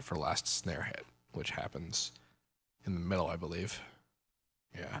silent for the last snare hit, which happens in the middle, I believe.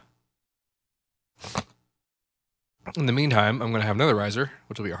 Yeah. In the meantime, I'm going to have another riser,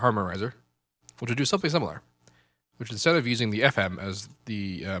 which will be a harmonizer, which will do something similar. Which instead of using the FM as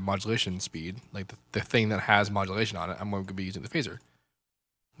the modulation speed, like the thing that has modulation on it, I'm going to be using the phaser,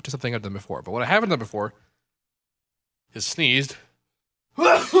 which is something I've done before. But what I haven't done before is sneezed.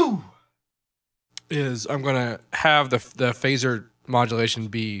 Is I'm going to have the phaser modulation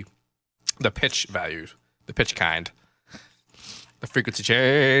be the pitch value, the pitch kind, the frequency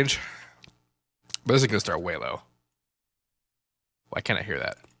change. But this is going to start way low. Why can't I hear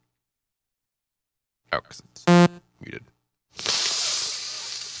that? Oh, because it's muted.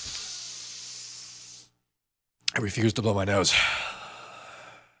 I refuse to blow my nose.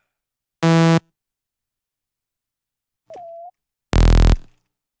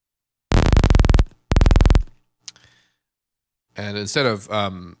 And instead of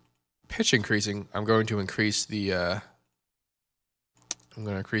pitch increasing, I'm going to increase the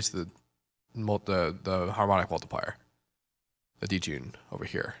harmonic multiplier, the detune over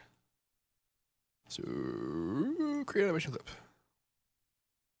here. So create animation clip.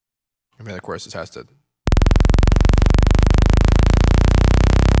 And then of course this has to.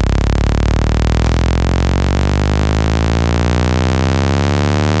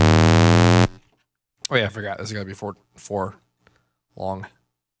 Oh yeah, I forgot. This is gonna be four long.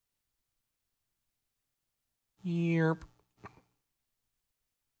 Yep.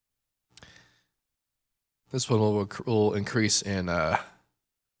 This one will increase in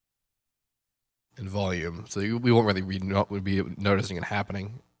volume, so we won't really be noticing it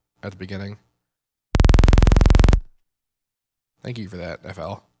happening at the beginning. Thank you for that, FL.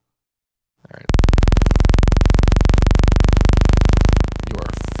 All right. You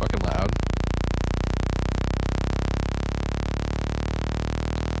are fucking loud.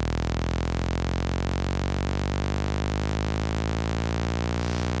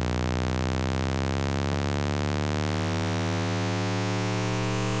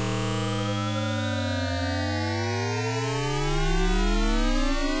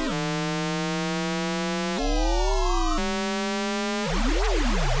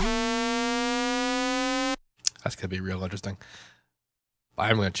 That's going to be real interesting.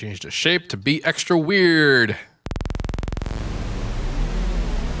 I'm going to change the shape to be extra weird.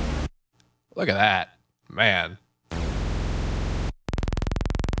 Look at that. Man.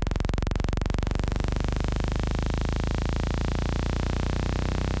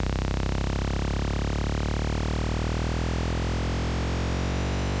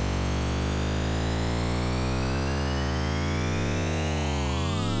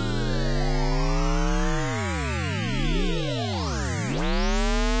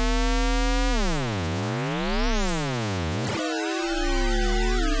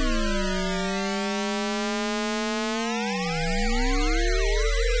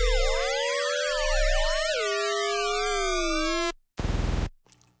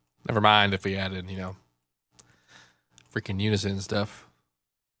 Never mind if we added, you know, freaking unison and stuff.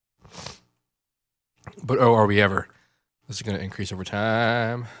 But oh, are we ever? This is going to increase over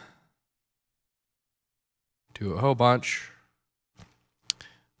time. Do a whole bunch.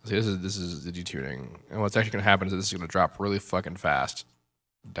 See, this is the detuning, and what's actually going to happen is this is going to drop really fucking fast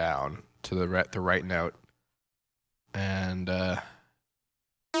down to the right note, and that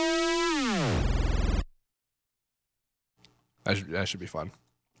should be fun.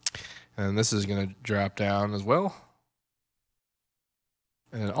 And this is going to drop down as well.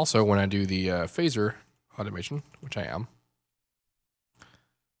 And then also when I do the phaser automation, which I am,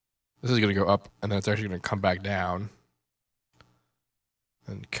 this is going to go up, and then it's actually going to come back down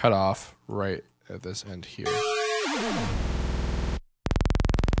and cut off right at this end here.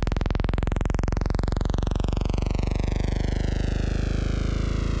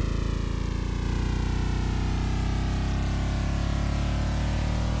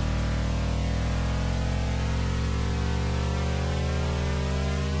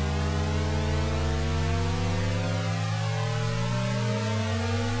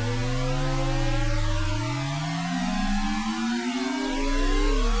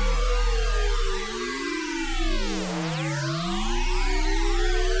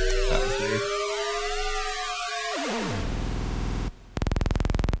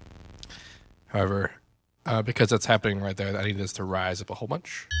 However, because that's happening right there, I need this to rise up a whole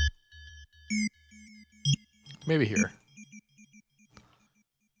bunch. Maybe here.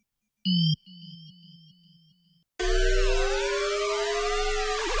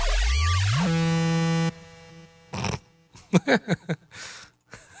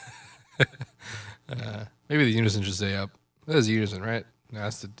 Maybe the unison should stay up. That is unison, right? No,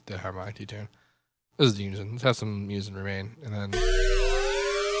 that's the harmonic detune. This is the unison. Let's have some unison remain, and then.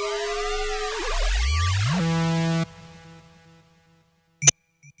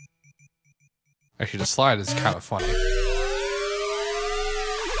 Actually, the slide is kind of funny.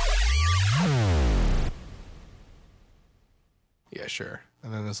 Yeah, sure.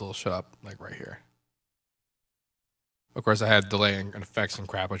 And then this will shut up, like right here. Of course, I had delaying and effects and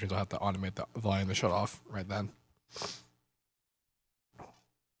crap, which means I'll have to automate the volume to shut off right then.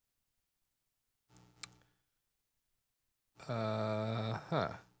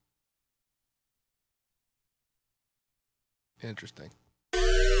 Interesting.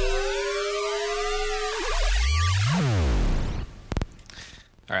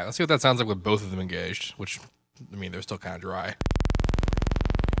 All right, let's see what that sounds like with both of them engaged, which, I mean, they're still kind of dry.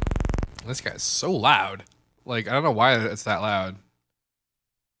 This guy's so loud. Like, I don't know why it's that loud.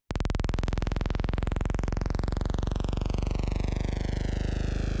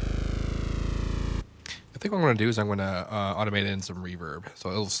 I think what I'm going to do is I'm going to automate in some reverb. So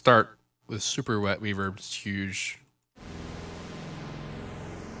it'll start with super wet reverb. It's huge.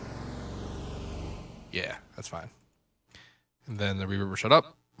 Yeah, that's fine. And then the reverb will shut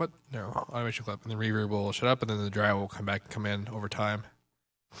up. What? No, automation clip. And the reverb will shut up, and then the dry will come in over time.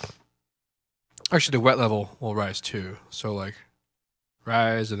 Actually, the wet level will rise too. So like,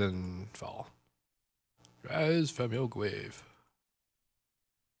 rise and then fall. Rise from your grave.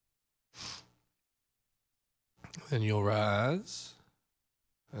 Then you'll rise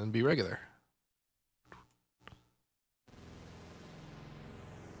and be regular.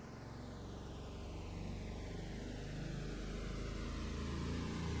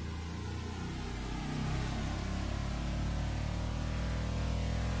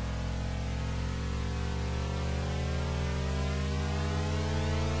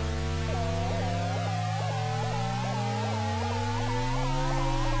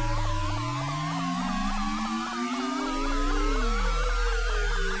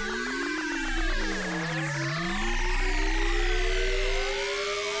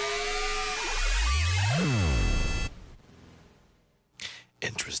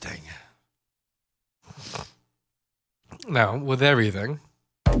 Interesting. Now, with everything,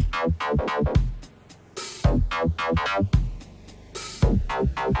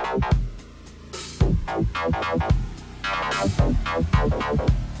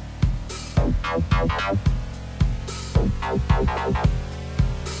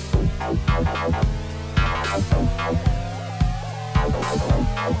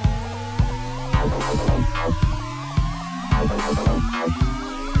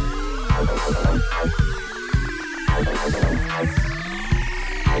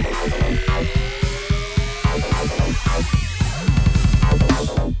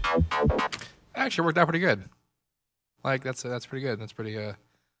 actually worked out pretty good. Like that's pretty good. That's pretty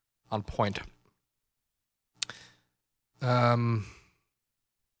on point. What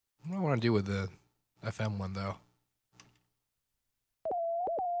do I want to do with the FM one though?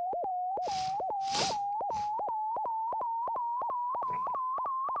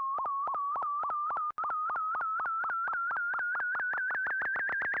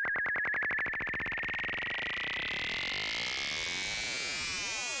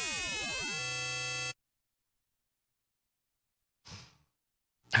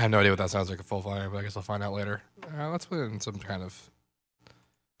 have no idea what that sounds like a full fire, but I guess I'll find out later. Let's put in some kind of,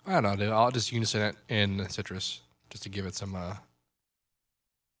 I don't know, dude. I'll just unison it in Citrus just to give it some.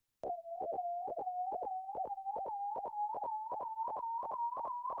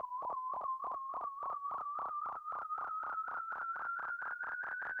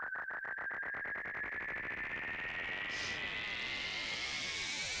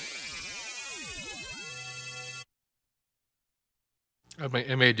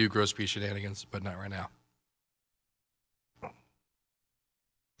 It may do gross speed shenanigans, but not right now.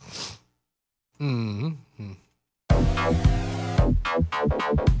 Mm-hmm.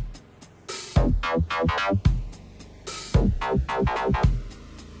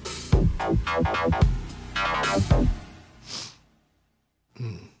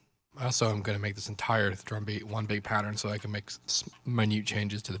 Also, I'm going to make this entire drum beat one big pattern so I can make minute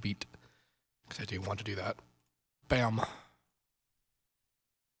changes to the beat. Because I do want to do that. Bam.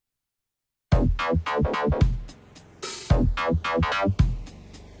 I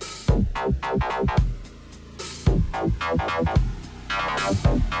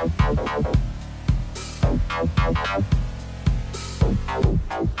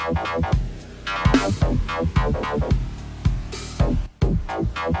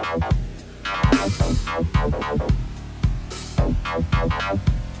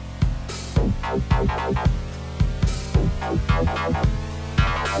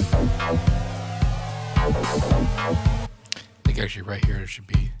think actually right here should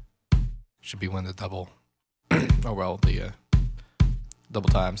be when the double oh well, the double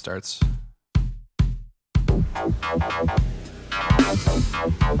time starts.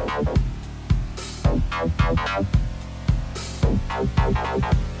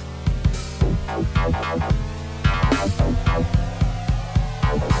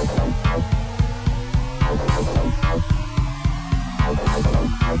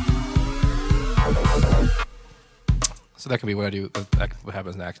 So that can be what I do. What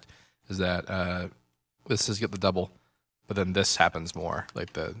happens next is that this is get the double, but then this happens more.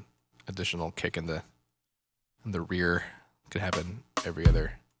 Like the additional kick in the rear could happen every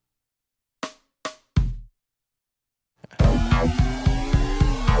other.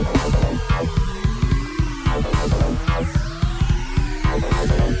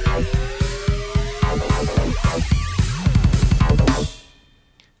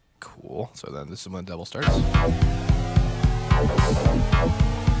 Cool. So then this is when double starts.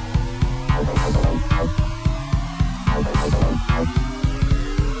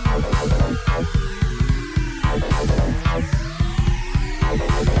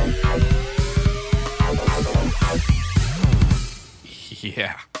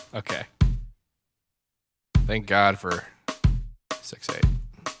 Yeah. Okay. Thank God for 6/8.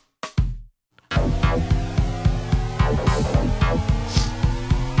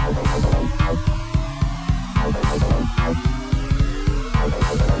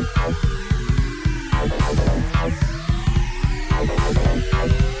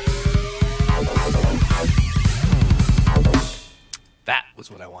 That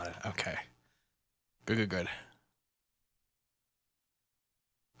was what I wanted. Okay. Good.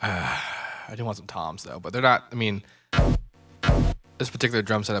 I do want some toms though, but they're not. I mean, this particular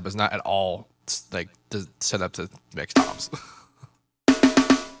drum setup is not at all like set up to mix toms. But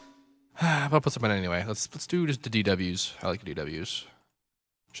I'll put some in anyway. Let's do just the DWs. I like the DWs.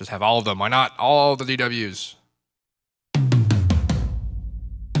 Just have all of them. Why not all the DWs?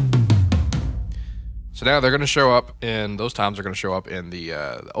 So now they're going to show up in those toms are going to show up in the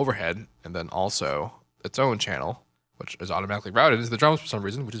overhead, and then also its own channel, which is automatically routed into the drums for some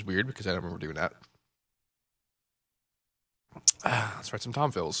reason, which is weird because I don't remember doing that. Let's write some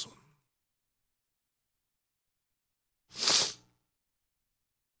tom fills.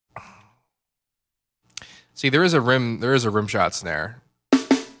 See, there is a rim shot snare,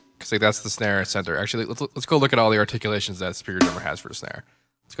 because like that's the snare center. Actually, let's go look at all the articulations that Superior Drummer has for the snare.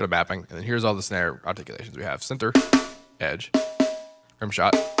 Let's go to mapping, and then here's all the snare articulations we have: center, edge, rim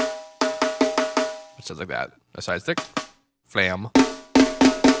shot, which sounds like that. A side stick, flam,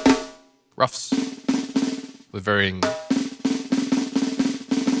 roughs with varying.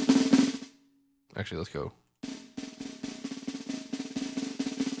 Actually, let's go.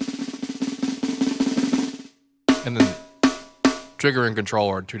 And then trigger and control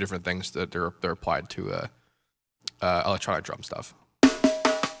are two different things that they're applied to electronic drum stuff.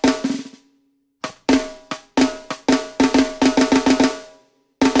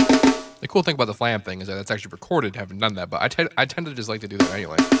 The cool thing about the flam thing is that it's actually recorded, haven't done that, but I tend to just like to do that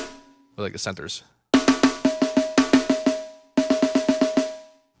anyway. I like the centers.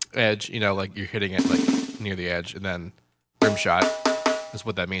 Edge, you know, like you're hitting it like near the edge, and then rim shot, That's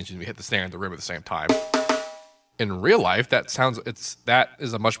what that means when you hit the snare and the rim at the same time. In real life, that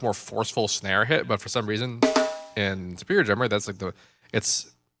is a much more forceful snare hit, but for some reason in Superior Drummer, that's like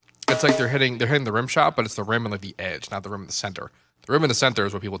it's like they're hitting the rim shot, but it's the rim and like the edge, not the rim in the center. The rim in the center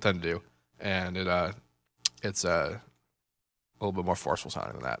is what people tend to do, and it's a little bit more forceful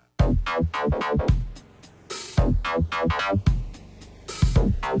sounding than that.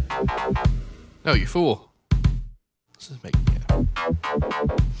 No, you fool. This is making it.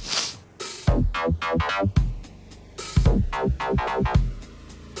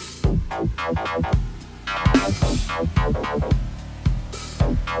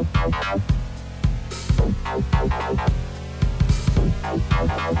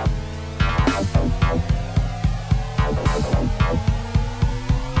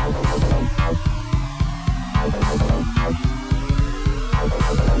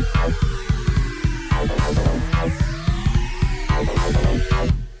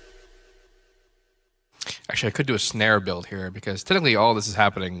 Actually, I could do a snare build here because technically all this is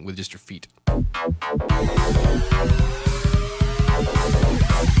happening with just your feet. I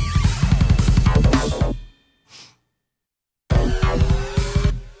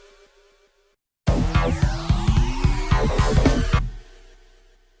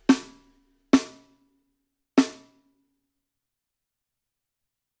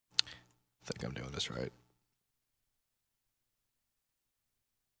think I'm doing this right.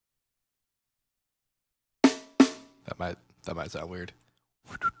 That might sound weird.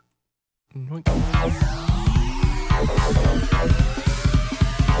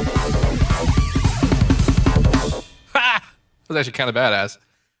 Ha! That was actually kind of badass.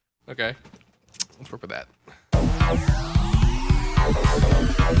 Okay, let's work with that. I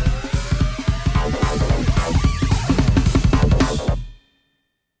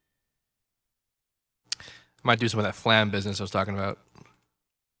might do some of that flam business I was talking about.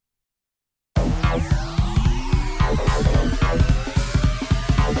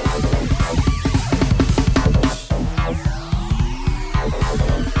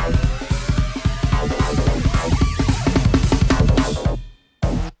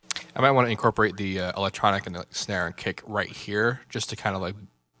 I might want to incorporate the electronic and the snare and kick right here just to kind of like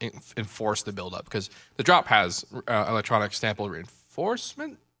enforce the build up because the drop has electronic sample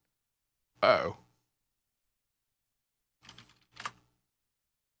reinforcement. Uh-oh.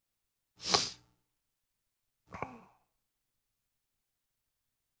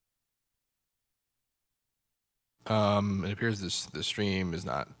 It appears the stream is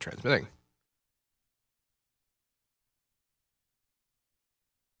not transmitting.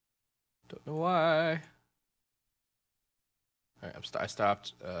 Don't know why. All right, I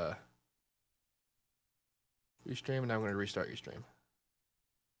stopped Restream, and now I'm going to restart Restream.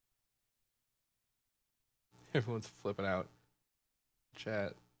 Everyone's flipping out.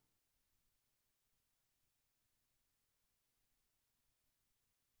 Chat.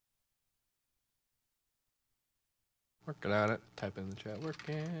 Working on it. Type in the chat.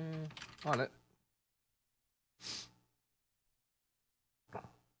 Working on it.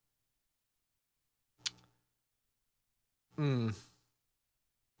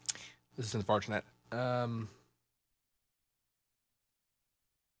 This is unfortunate. It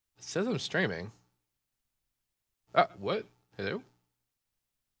says I'm streaming. What? Hello?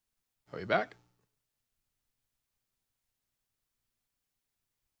 Are we back?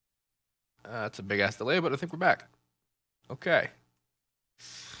 That's a big ass delay, but I think we're back. Okay.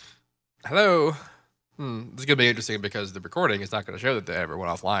 Hello. This is gonna be interesting because the recording is not gonna show that they ever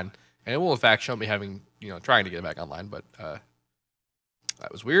went offline. And it will in fact show me having, trying to get back online, but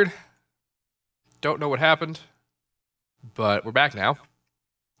that was weird. Don't know what happened, but we're back now.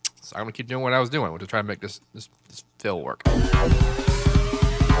 So I'm gonna keep doing what I was doing, which is try to make this fill work.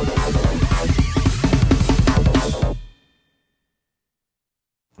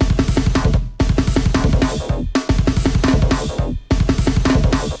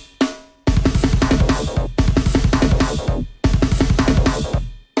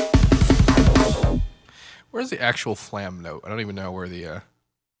 Where's the actual flam note? I don't even know where the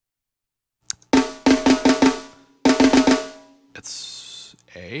it's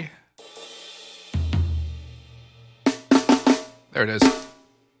A. There it is.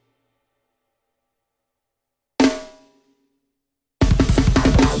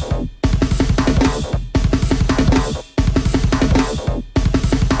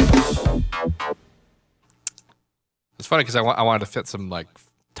 It's funny because I wanted to fit some like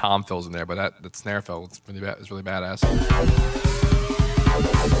tom fills in there, but that snare fill is really bad. It's really badass.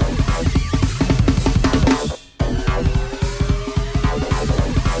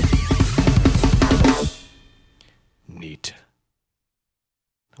 Neat.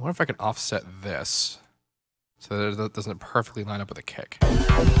 wonder if I can offset this so that it doesn't perfectly line up with a kick.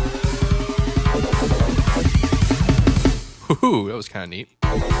 Woohoo, that was kind of neat.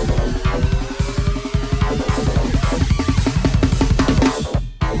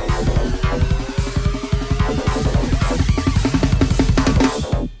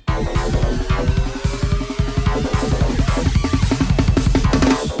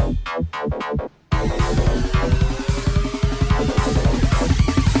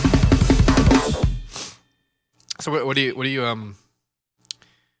 So what do you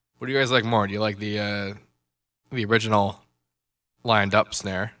guys like more? Do you like the original lined up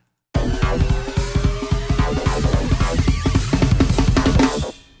snare,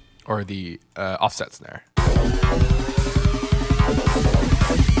 or the offset snare?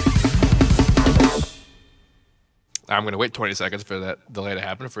 I'm going to wait 20 seconds for that delay to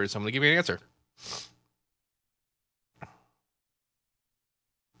happen for someone to give me an answer.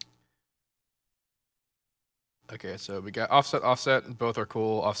 Okay, so we got offset, offset. Both are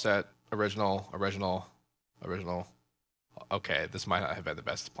cool. Offset, original, original, original. Okay, this might not have been the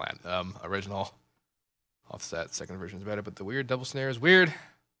best plan. Original, offset. Second version is better, but the weird double snare is weird.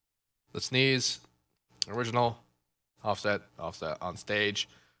 The sneeze, original, offset, offset on stage.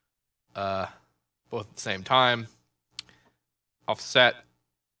 Both at the same time. Offset.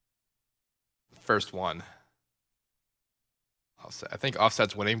 First one. Offset. I think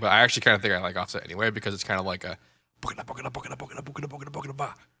offset's winning, but I actually kind of think I like offset anyway because it's kind of like a. I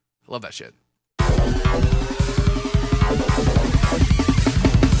love that shit.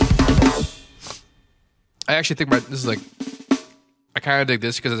 I actually think this is like. I kind of dig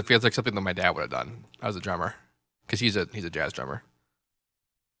this because it feels like something that my dad would have done as a drummer, because he's a jazz drummer.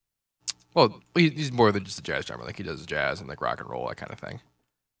 Well, he's more than just a jazz drummer. Like he does jazz and like rock and roll, that kind of thing.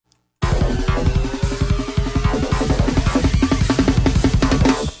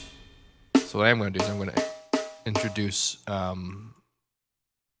 So what I'm going to do is I'm going to introduce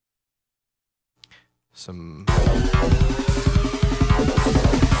some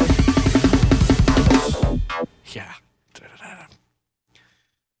yeah.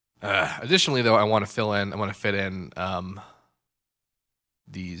 Additionally, though, I want to fit in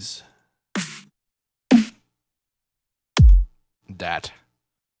these dat.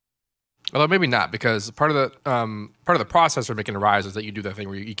 Although maybe not, because part of the process for making a rise is that you do that thing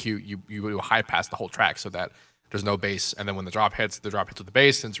where you EQ, you high pass the whole track so that there's no bass, and then when the drop hits with the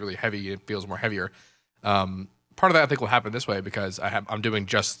bass, and it's really heavy, it feels more heavier. Part of that I think will happen this way because I'm doing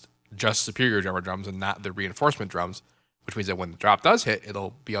just superior drummer drums and not the reinforcement drums, which means that when the drop does hit,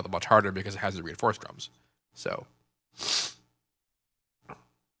 it'll be all the much harder because it has the reinforced drums. So.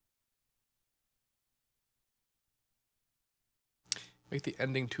 Make the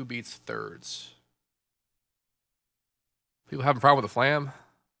ending 2 beats thirds. People having a problem with the flam?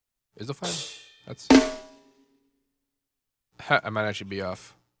 Is the flam? That's. I might actually be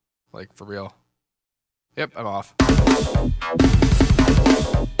off. Like, for real. Yep, I'm off.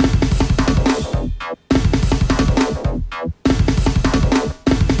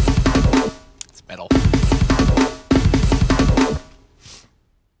 It's metal.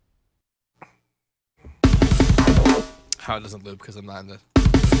 How it doesn't loop because I'm not in the.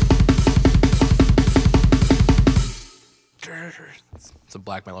 It's some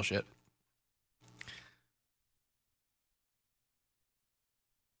black metal shit.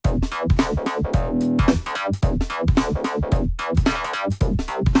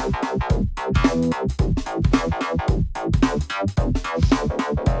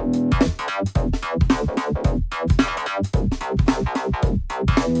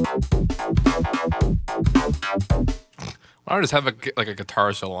 I would just have a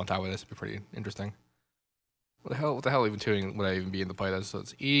guitar solo on top of this. It'd be pretty interesting. What the hell even tuning would I even be in the play this? So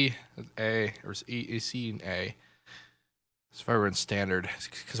it's E, A, or it's E, C, and A. So if I were in standard,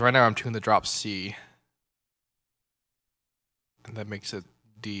 because right now I'm tuning the drop C, and that makes it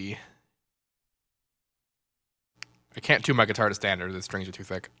D. I can't tune my guitar to standard. The strings are too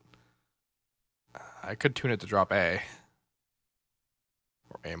thick. I could tune it to drop A,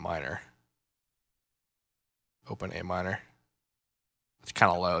 or A minor. Open A minor. It's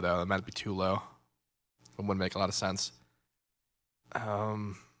kind of low though. That might be too low. It wouldn't make a lot of sense. We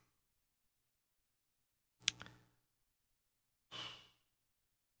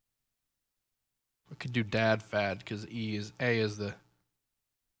could do dad fad because A is the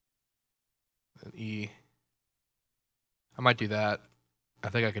E. I might do that. I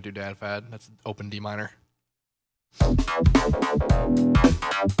think I could do dad fad. That's open D minor.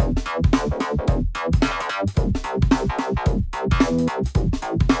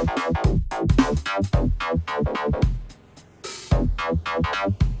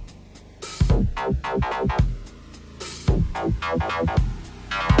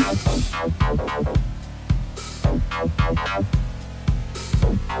 That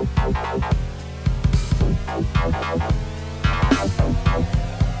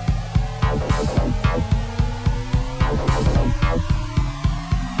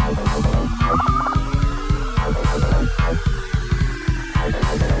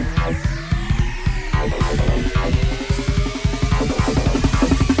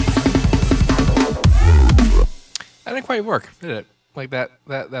didn't quite work, did it? Like that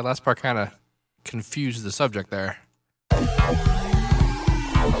last part kind of confused the subject there.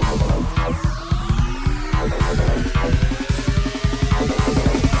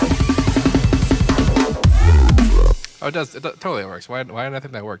 Oh, it does. It totally works. Why didn't I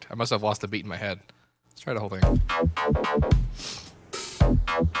think that worked? I must have lost a beat in my head. Let's try the whole thing.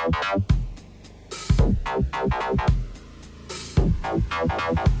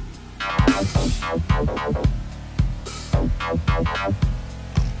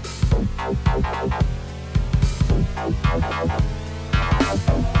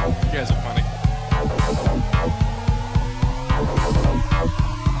 You guys are funny.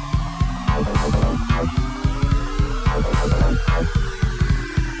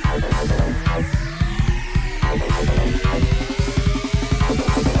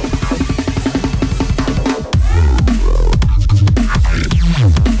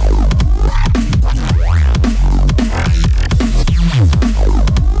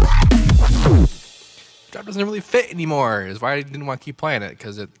 Drop doesn't really fit anymore. Is why I didn't want to keep playing it,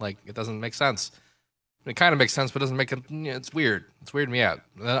 because it doesn't make sense. It kind of makes sense, but doesn't make it. It's weird. It's weirding me out.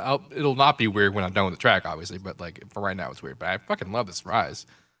 It'll not be weird when I'm done with the track, obviously. But like for right now, it's weird. But I fucking love this rise.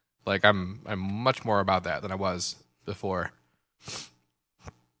 Like I'm much more about that than I was before.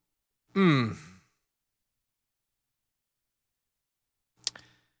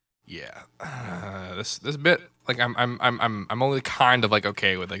 Yeah. This bit, like I'm only kind of like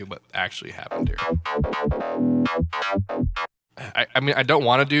okay with like what actually happened here. I mean I don't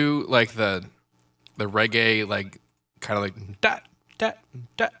want to do like the reggae like kind of like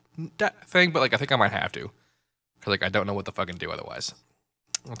that thing, but like I think I might have to, because like I don't know what to fucking do otherwise.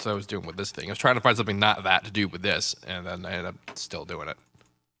 That's what I was doing with this thing. I was trying to find something not that to do with this, and then I ended up still doing it.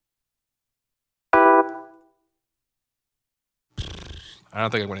 I don't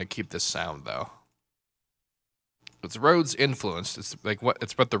think I'm going to keep this sound though. It's Rhodes influenced. It's like what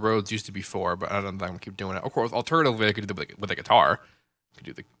the Rhodes used to be for, but I don't think I'm going to keep doing it. Of course, alternatively, I could do with the guitar. I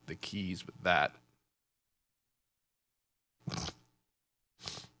could do the keys with that.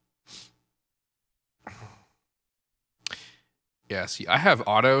 Yeah, see, I have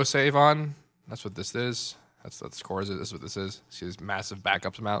auto save on. That's what this is. That's scores it. This is what this is. See this massive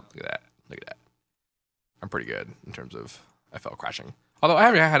backups amount? Look at that. Look at that. I'm pretty good in terms of FL crashing. Although I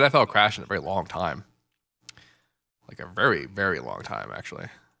haven't had FL crash in a very long time. Like a very, very long time, actually.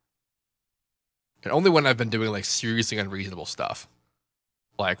 And only when I've been doing like seriously unreasonable stuff.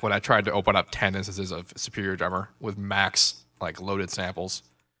 Like when I tried to open up 10 instances of Superior Drummer with max like loaded samples.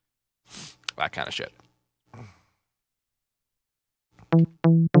 That kind of shit.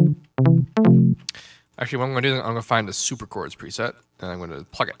 Actually, what I'm going to do is I'm going to find the super chords preset, and I'm going to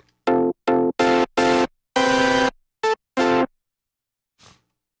plug it.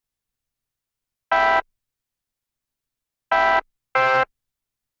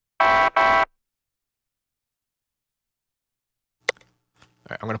 All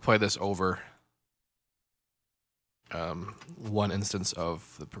right, I'm going to play this over one instance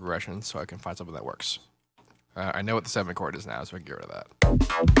of the progression so I can find something that works. I know what the 7 chord is now, so I can get rid of that.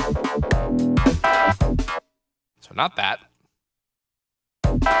 So not that.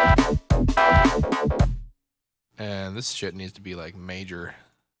 And this shit needs to be like major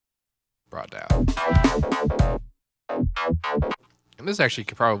brought down. And this actually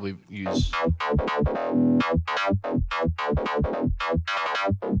could probably use...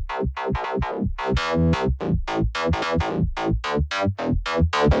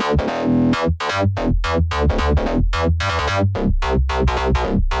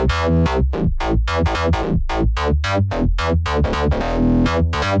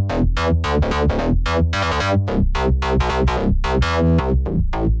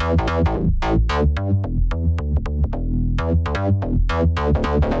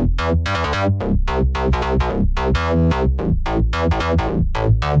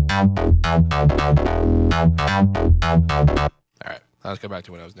 All right, let's go back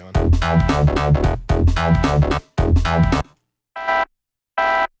to what I was doing.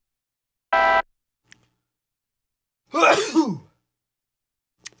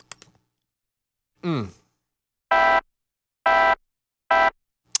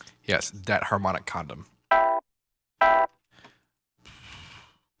 Yes, that harmonic condom.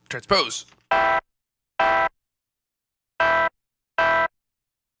 Transpose.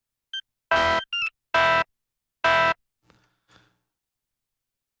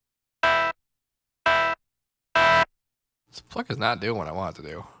 This pluck is not doing what I want it to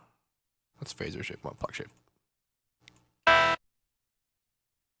do. That's phaser shape, not pluck shape.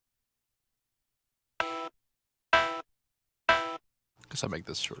 Guess I'll make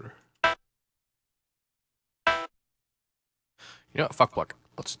this shorter. You know what? Fuck pluck.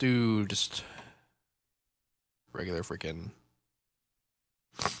 Let's do just regular freaking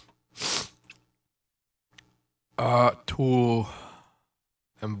tool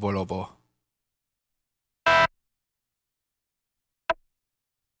envelope.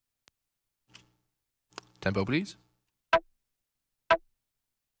 Tempo, please.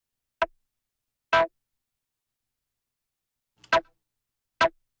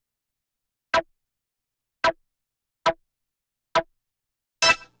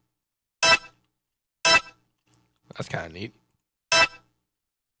 That's kind of neat.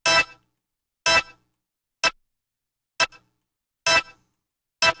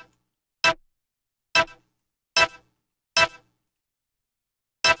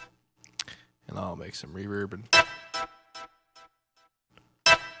 And I'll make some reverb and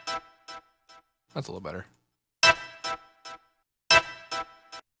that's a little better.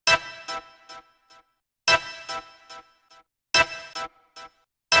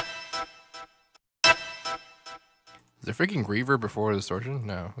 Is there freaking reverb before distortion?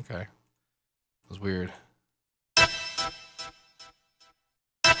 No, okay. It was weird.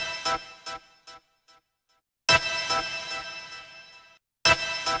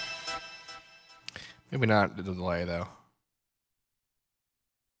 Maybe not the delay though.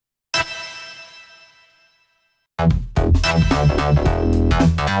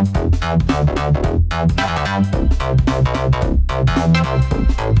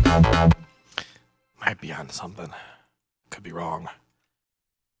 Might be onto something. Could be wrong.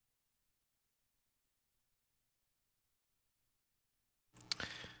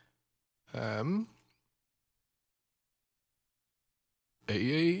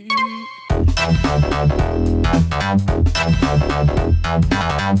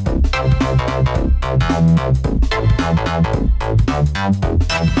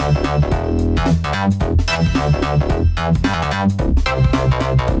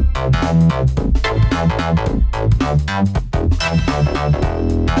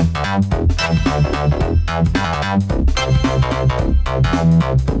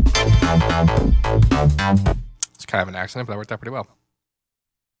 It's kind of an accident, but that worked out pretty well.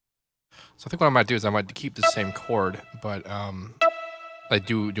 So I think what I might do is I might keep the same chord, but like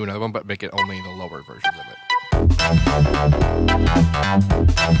do another one, but make it only the lower versions of it.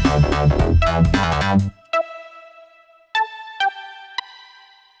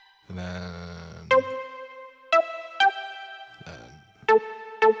 And then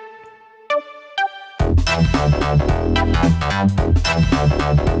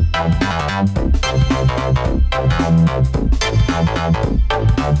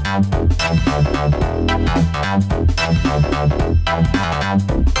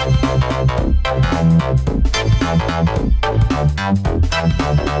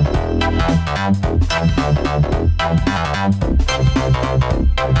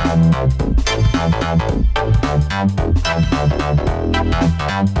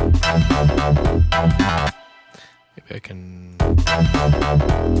maybe I can.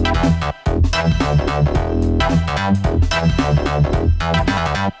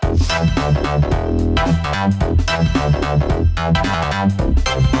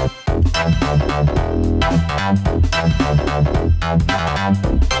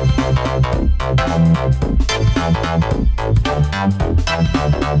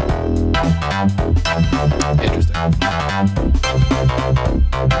 Interesting.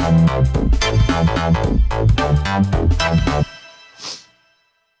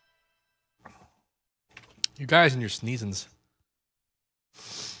 You guys and your sneezings.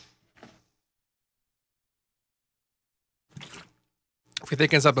 If you're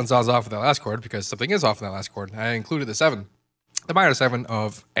thinking something's off with that last chord, because something is off in that last chord, I included the 7. The minor 7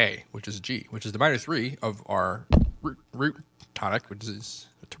 of A, which is G, which is the minor 3 of our root tonic, which is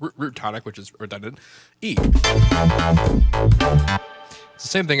root tonic, which is redundant, E. It's the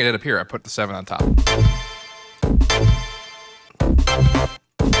same thing I did up here. I put the 7 on top.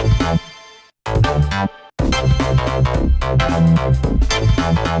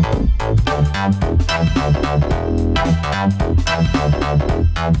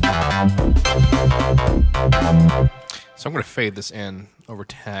 So I'm going to fade this in over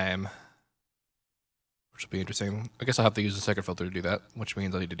time, which will be interesting. I guess I'll have to use the second filter to do that, which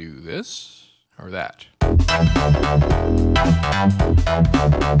means I need to do this or that.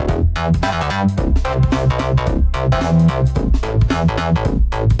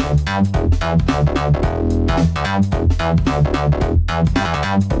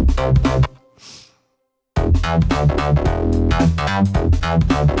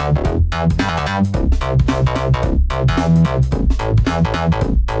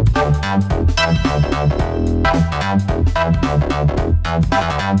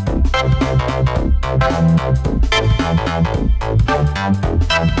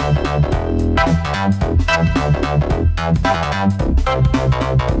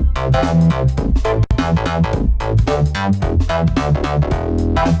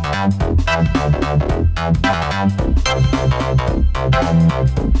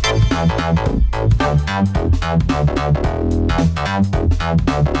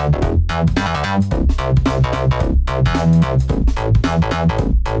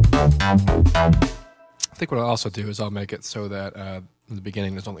 I think what I'll also do is I'll make it so that in the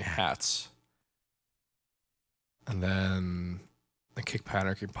beginning there's only hats. And then the kick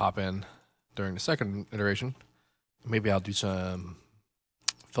pattern can pop in during the second iteration. Maybe I'll do some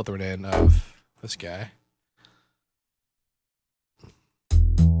filtering in of this guy.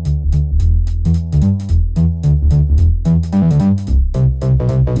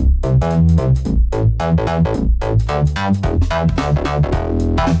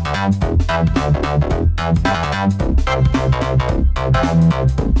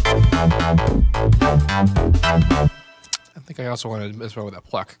 I think I also wanted to mess around with that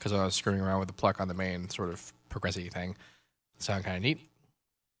pluck because I was screwing around with the pluck on the main sort of progressive thing. It sounded kind of neat.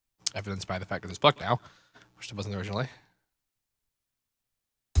 Evidenced by the fact that there's pluck now, which there wasn't originally.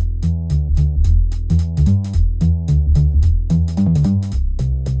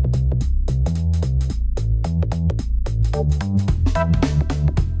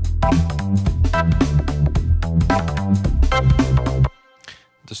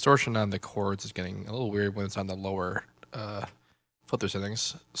 Distortion on the chords is getting a little weird when it's on the lower filter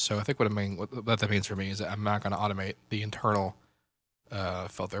settings. So I think what that means for me is that I'm not going to automate the internal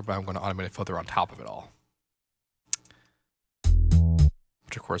filter, but I'm going to automate a filter on top of it all.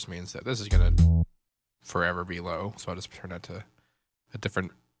 Which of course means that this is going to forever be low. So I'll just turn that to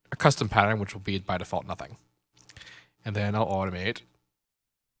a custom pattern, which will be by default nothing. And then I'll automate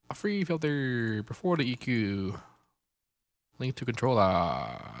a free filter before the EQ. Link to controller.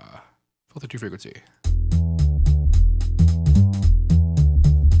 Filter to frequency.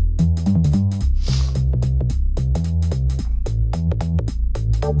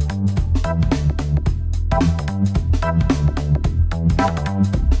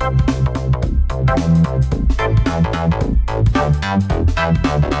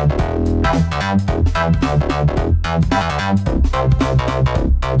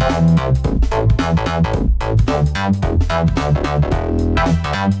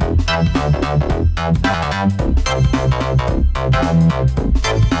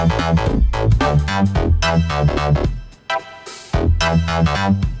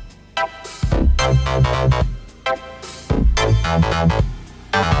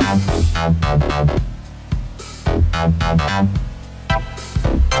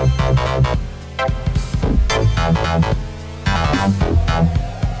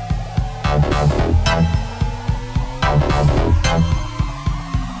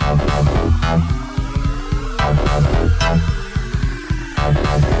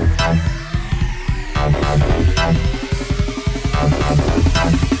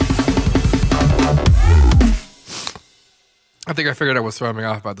 I think I figured out what's throwing me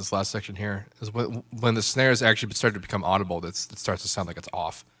off about this last section here is when the snares actually start to become audible, it starts to sound like it's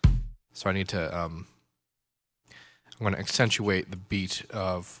off. So I need to, I'm going to accentuate the beat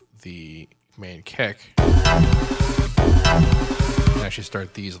of the main kick and actually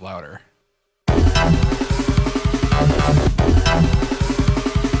start these louder.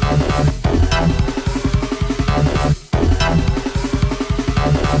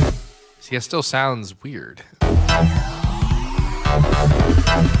 See, it still sounds weird.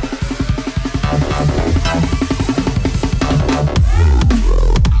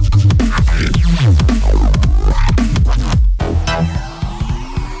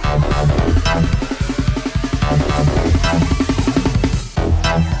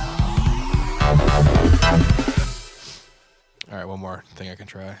 All right, one more thing I can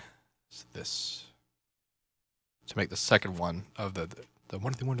try. It's this. To make the second one of the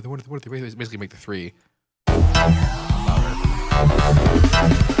one, basically make the three louder.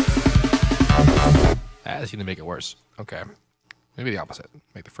 That seemed to make it worse. Okay. Maybe the opposite.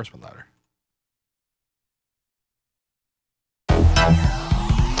 Make the first one louder.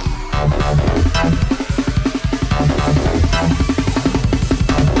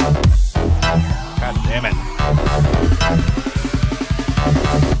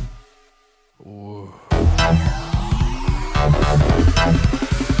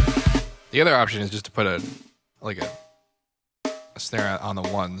 The other option is just to put a snare on the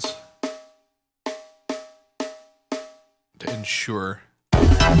ones to ensure.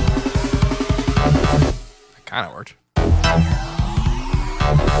 That kind of worked.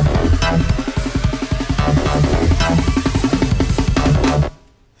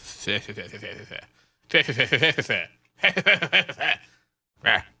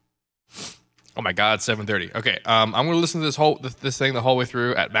 Oh my God, 7:30. Okay, I'm gonna listen to this thing the whole way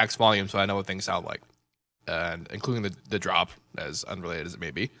through at max volume so I know what things sound like, and including the drop, as unrelated as it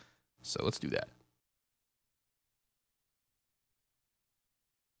may be. So let's do that.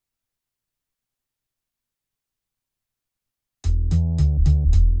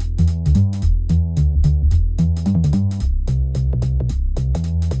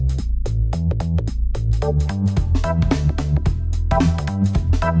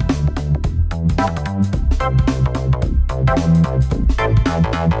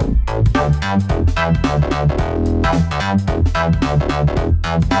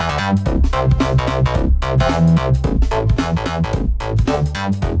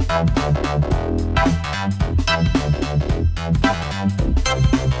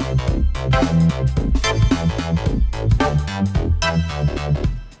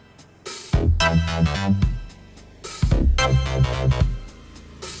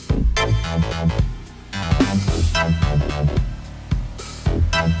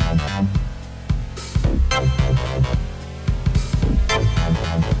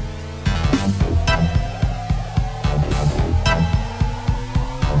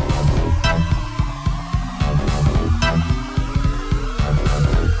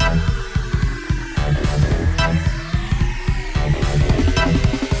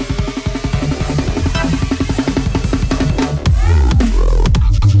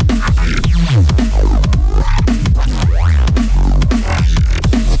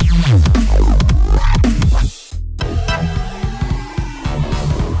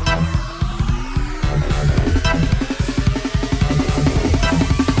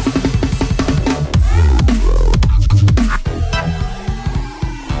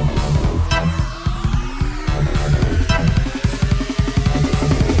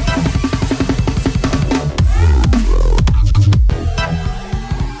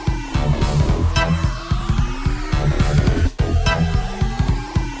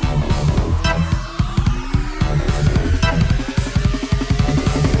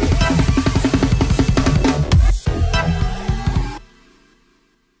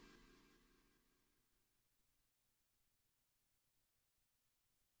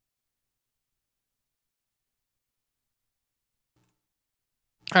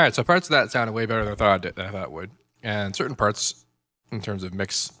 All right, so parts of that sounded way better than I thought it would, and certain parts, in terms of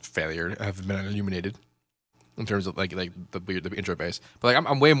mix failure, have been illuminated. In terms of like the intro bass, but like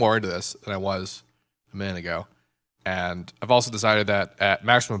I'm way more into this than I was a minute ago, and I've also decided that at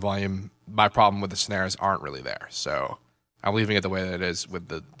maximum volume, my problem with the snares aren't really there, so I'm leaving it the way that it is with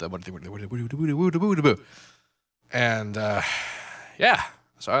the and yeah.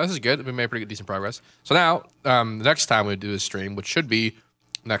 So this is good. We made pretty decent progress. So now, the next time we do a stream, which should be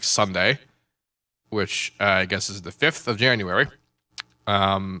next Sunday, which I guess is the 5th of January,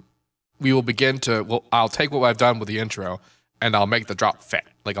 we will begin to, well, I'll take what I've done with the intro and I'll make the drop fit.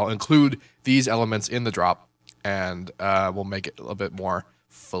 Like I'll include these elements in the drop and we'll make it a little bit more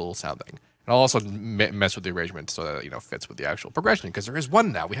full sounding. And I'll also mess with the arrangement so that it fits with the actual progression, because there is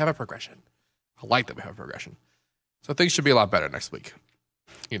one now. We have a progression. I like that we have a progression. So things should be a lot better next week.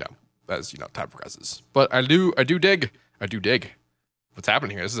 As time progresses. But I do dig what's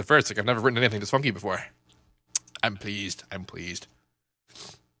happening here. This is the first. Like I've never written anything this funky before. I'm pleased.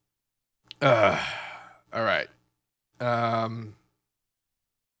 All right.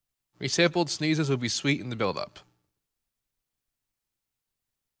 Resampled sneezes would be sweet in the build-up.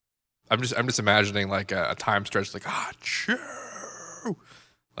 I'm just imagining like a time stretch, like achoo,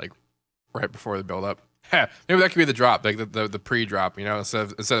 like right before the build-up. Maybe that could be the drop, like the pre-drop,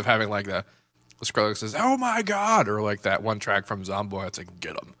 instead of having like the Skrillex says, "Oh my God," or like that one track from Zomboy, it's like,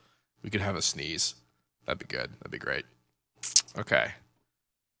 "Get him." We could have a sneeze. That'd be good. That'd be great. Okay.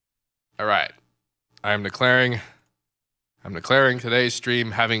 All right. I'm declaring today's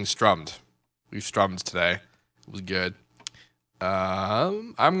stream having strummed. We've strummed today. It was good.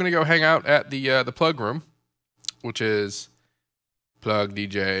 I'm gonna go hang out at the plug room, which is plug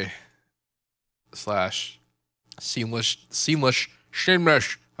DJ / seamless.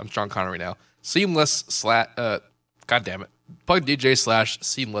 I'm Sean Connery now. Seamless God damn it. Plug DJ /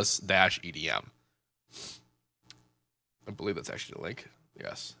 seamless -EDM. I believe that's actually the link.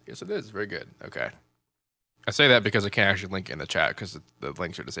 Yes, it is. Very good. Okay. I say that because I can't actually link in the chat because the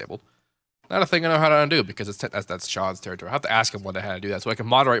links are disabled. Not a thing I know how to undo because that's Sean's territory. I have to ask him one day how to do that so I can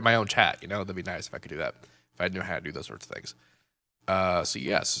moderate my own chat. You know, that'd be nice if I could do that. If I knew how to do those sorts of things. So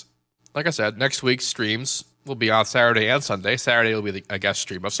yes, like I said, next week's streams will be on Saturday and Sunday. Saturday will be a guest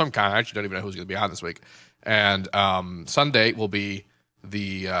stream of some kind. I actually don't even know who's going to be on this week. And Sunday will be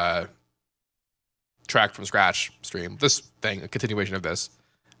the track from scratch stream. This thing, a continuation of this.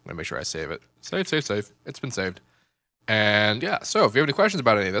 I'm going to make sure I save it. Save. It's been saved. And yeah, so if you have any questions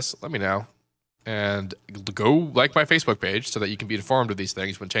about any of this, let me know. And go like my Facebook page so that you can be informed of these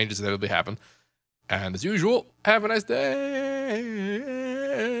things when changes inevitably happen. And as usual, have a nice day.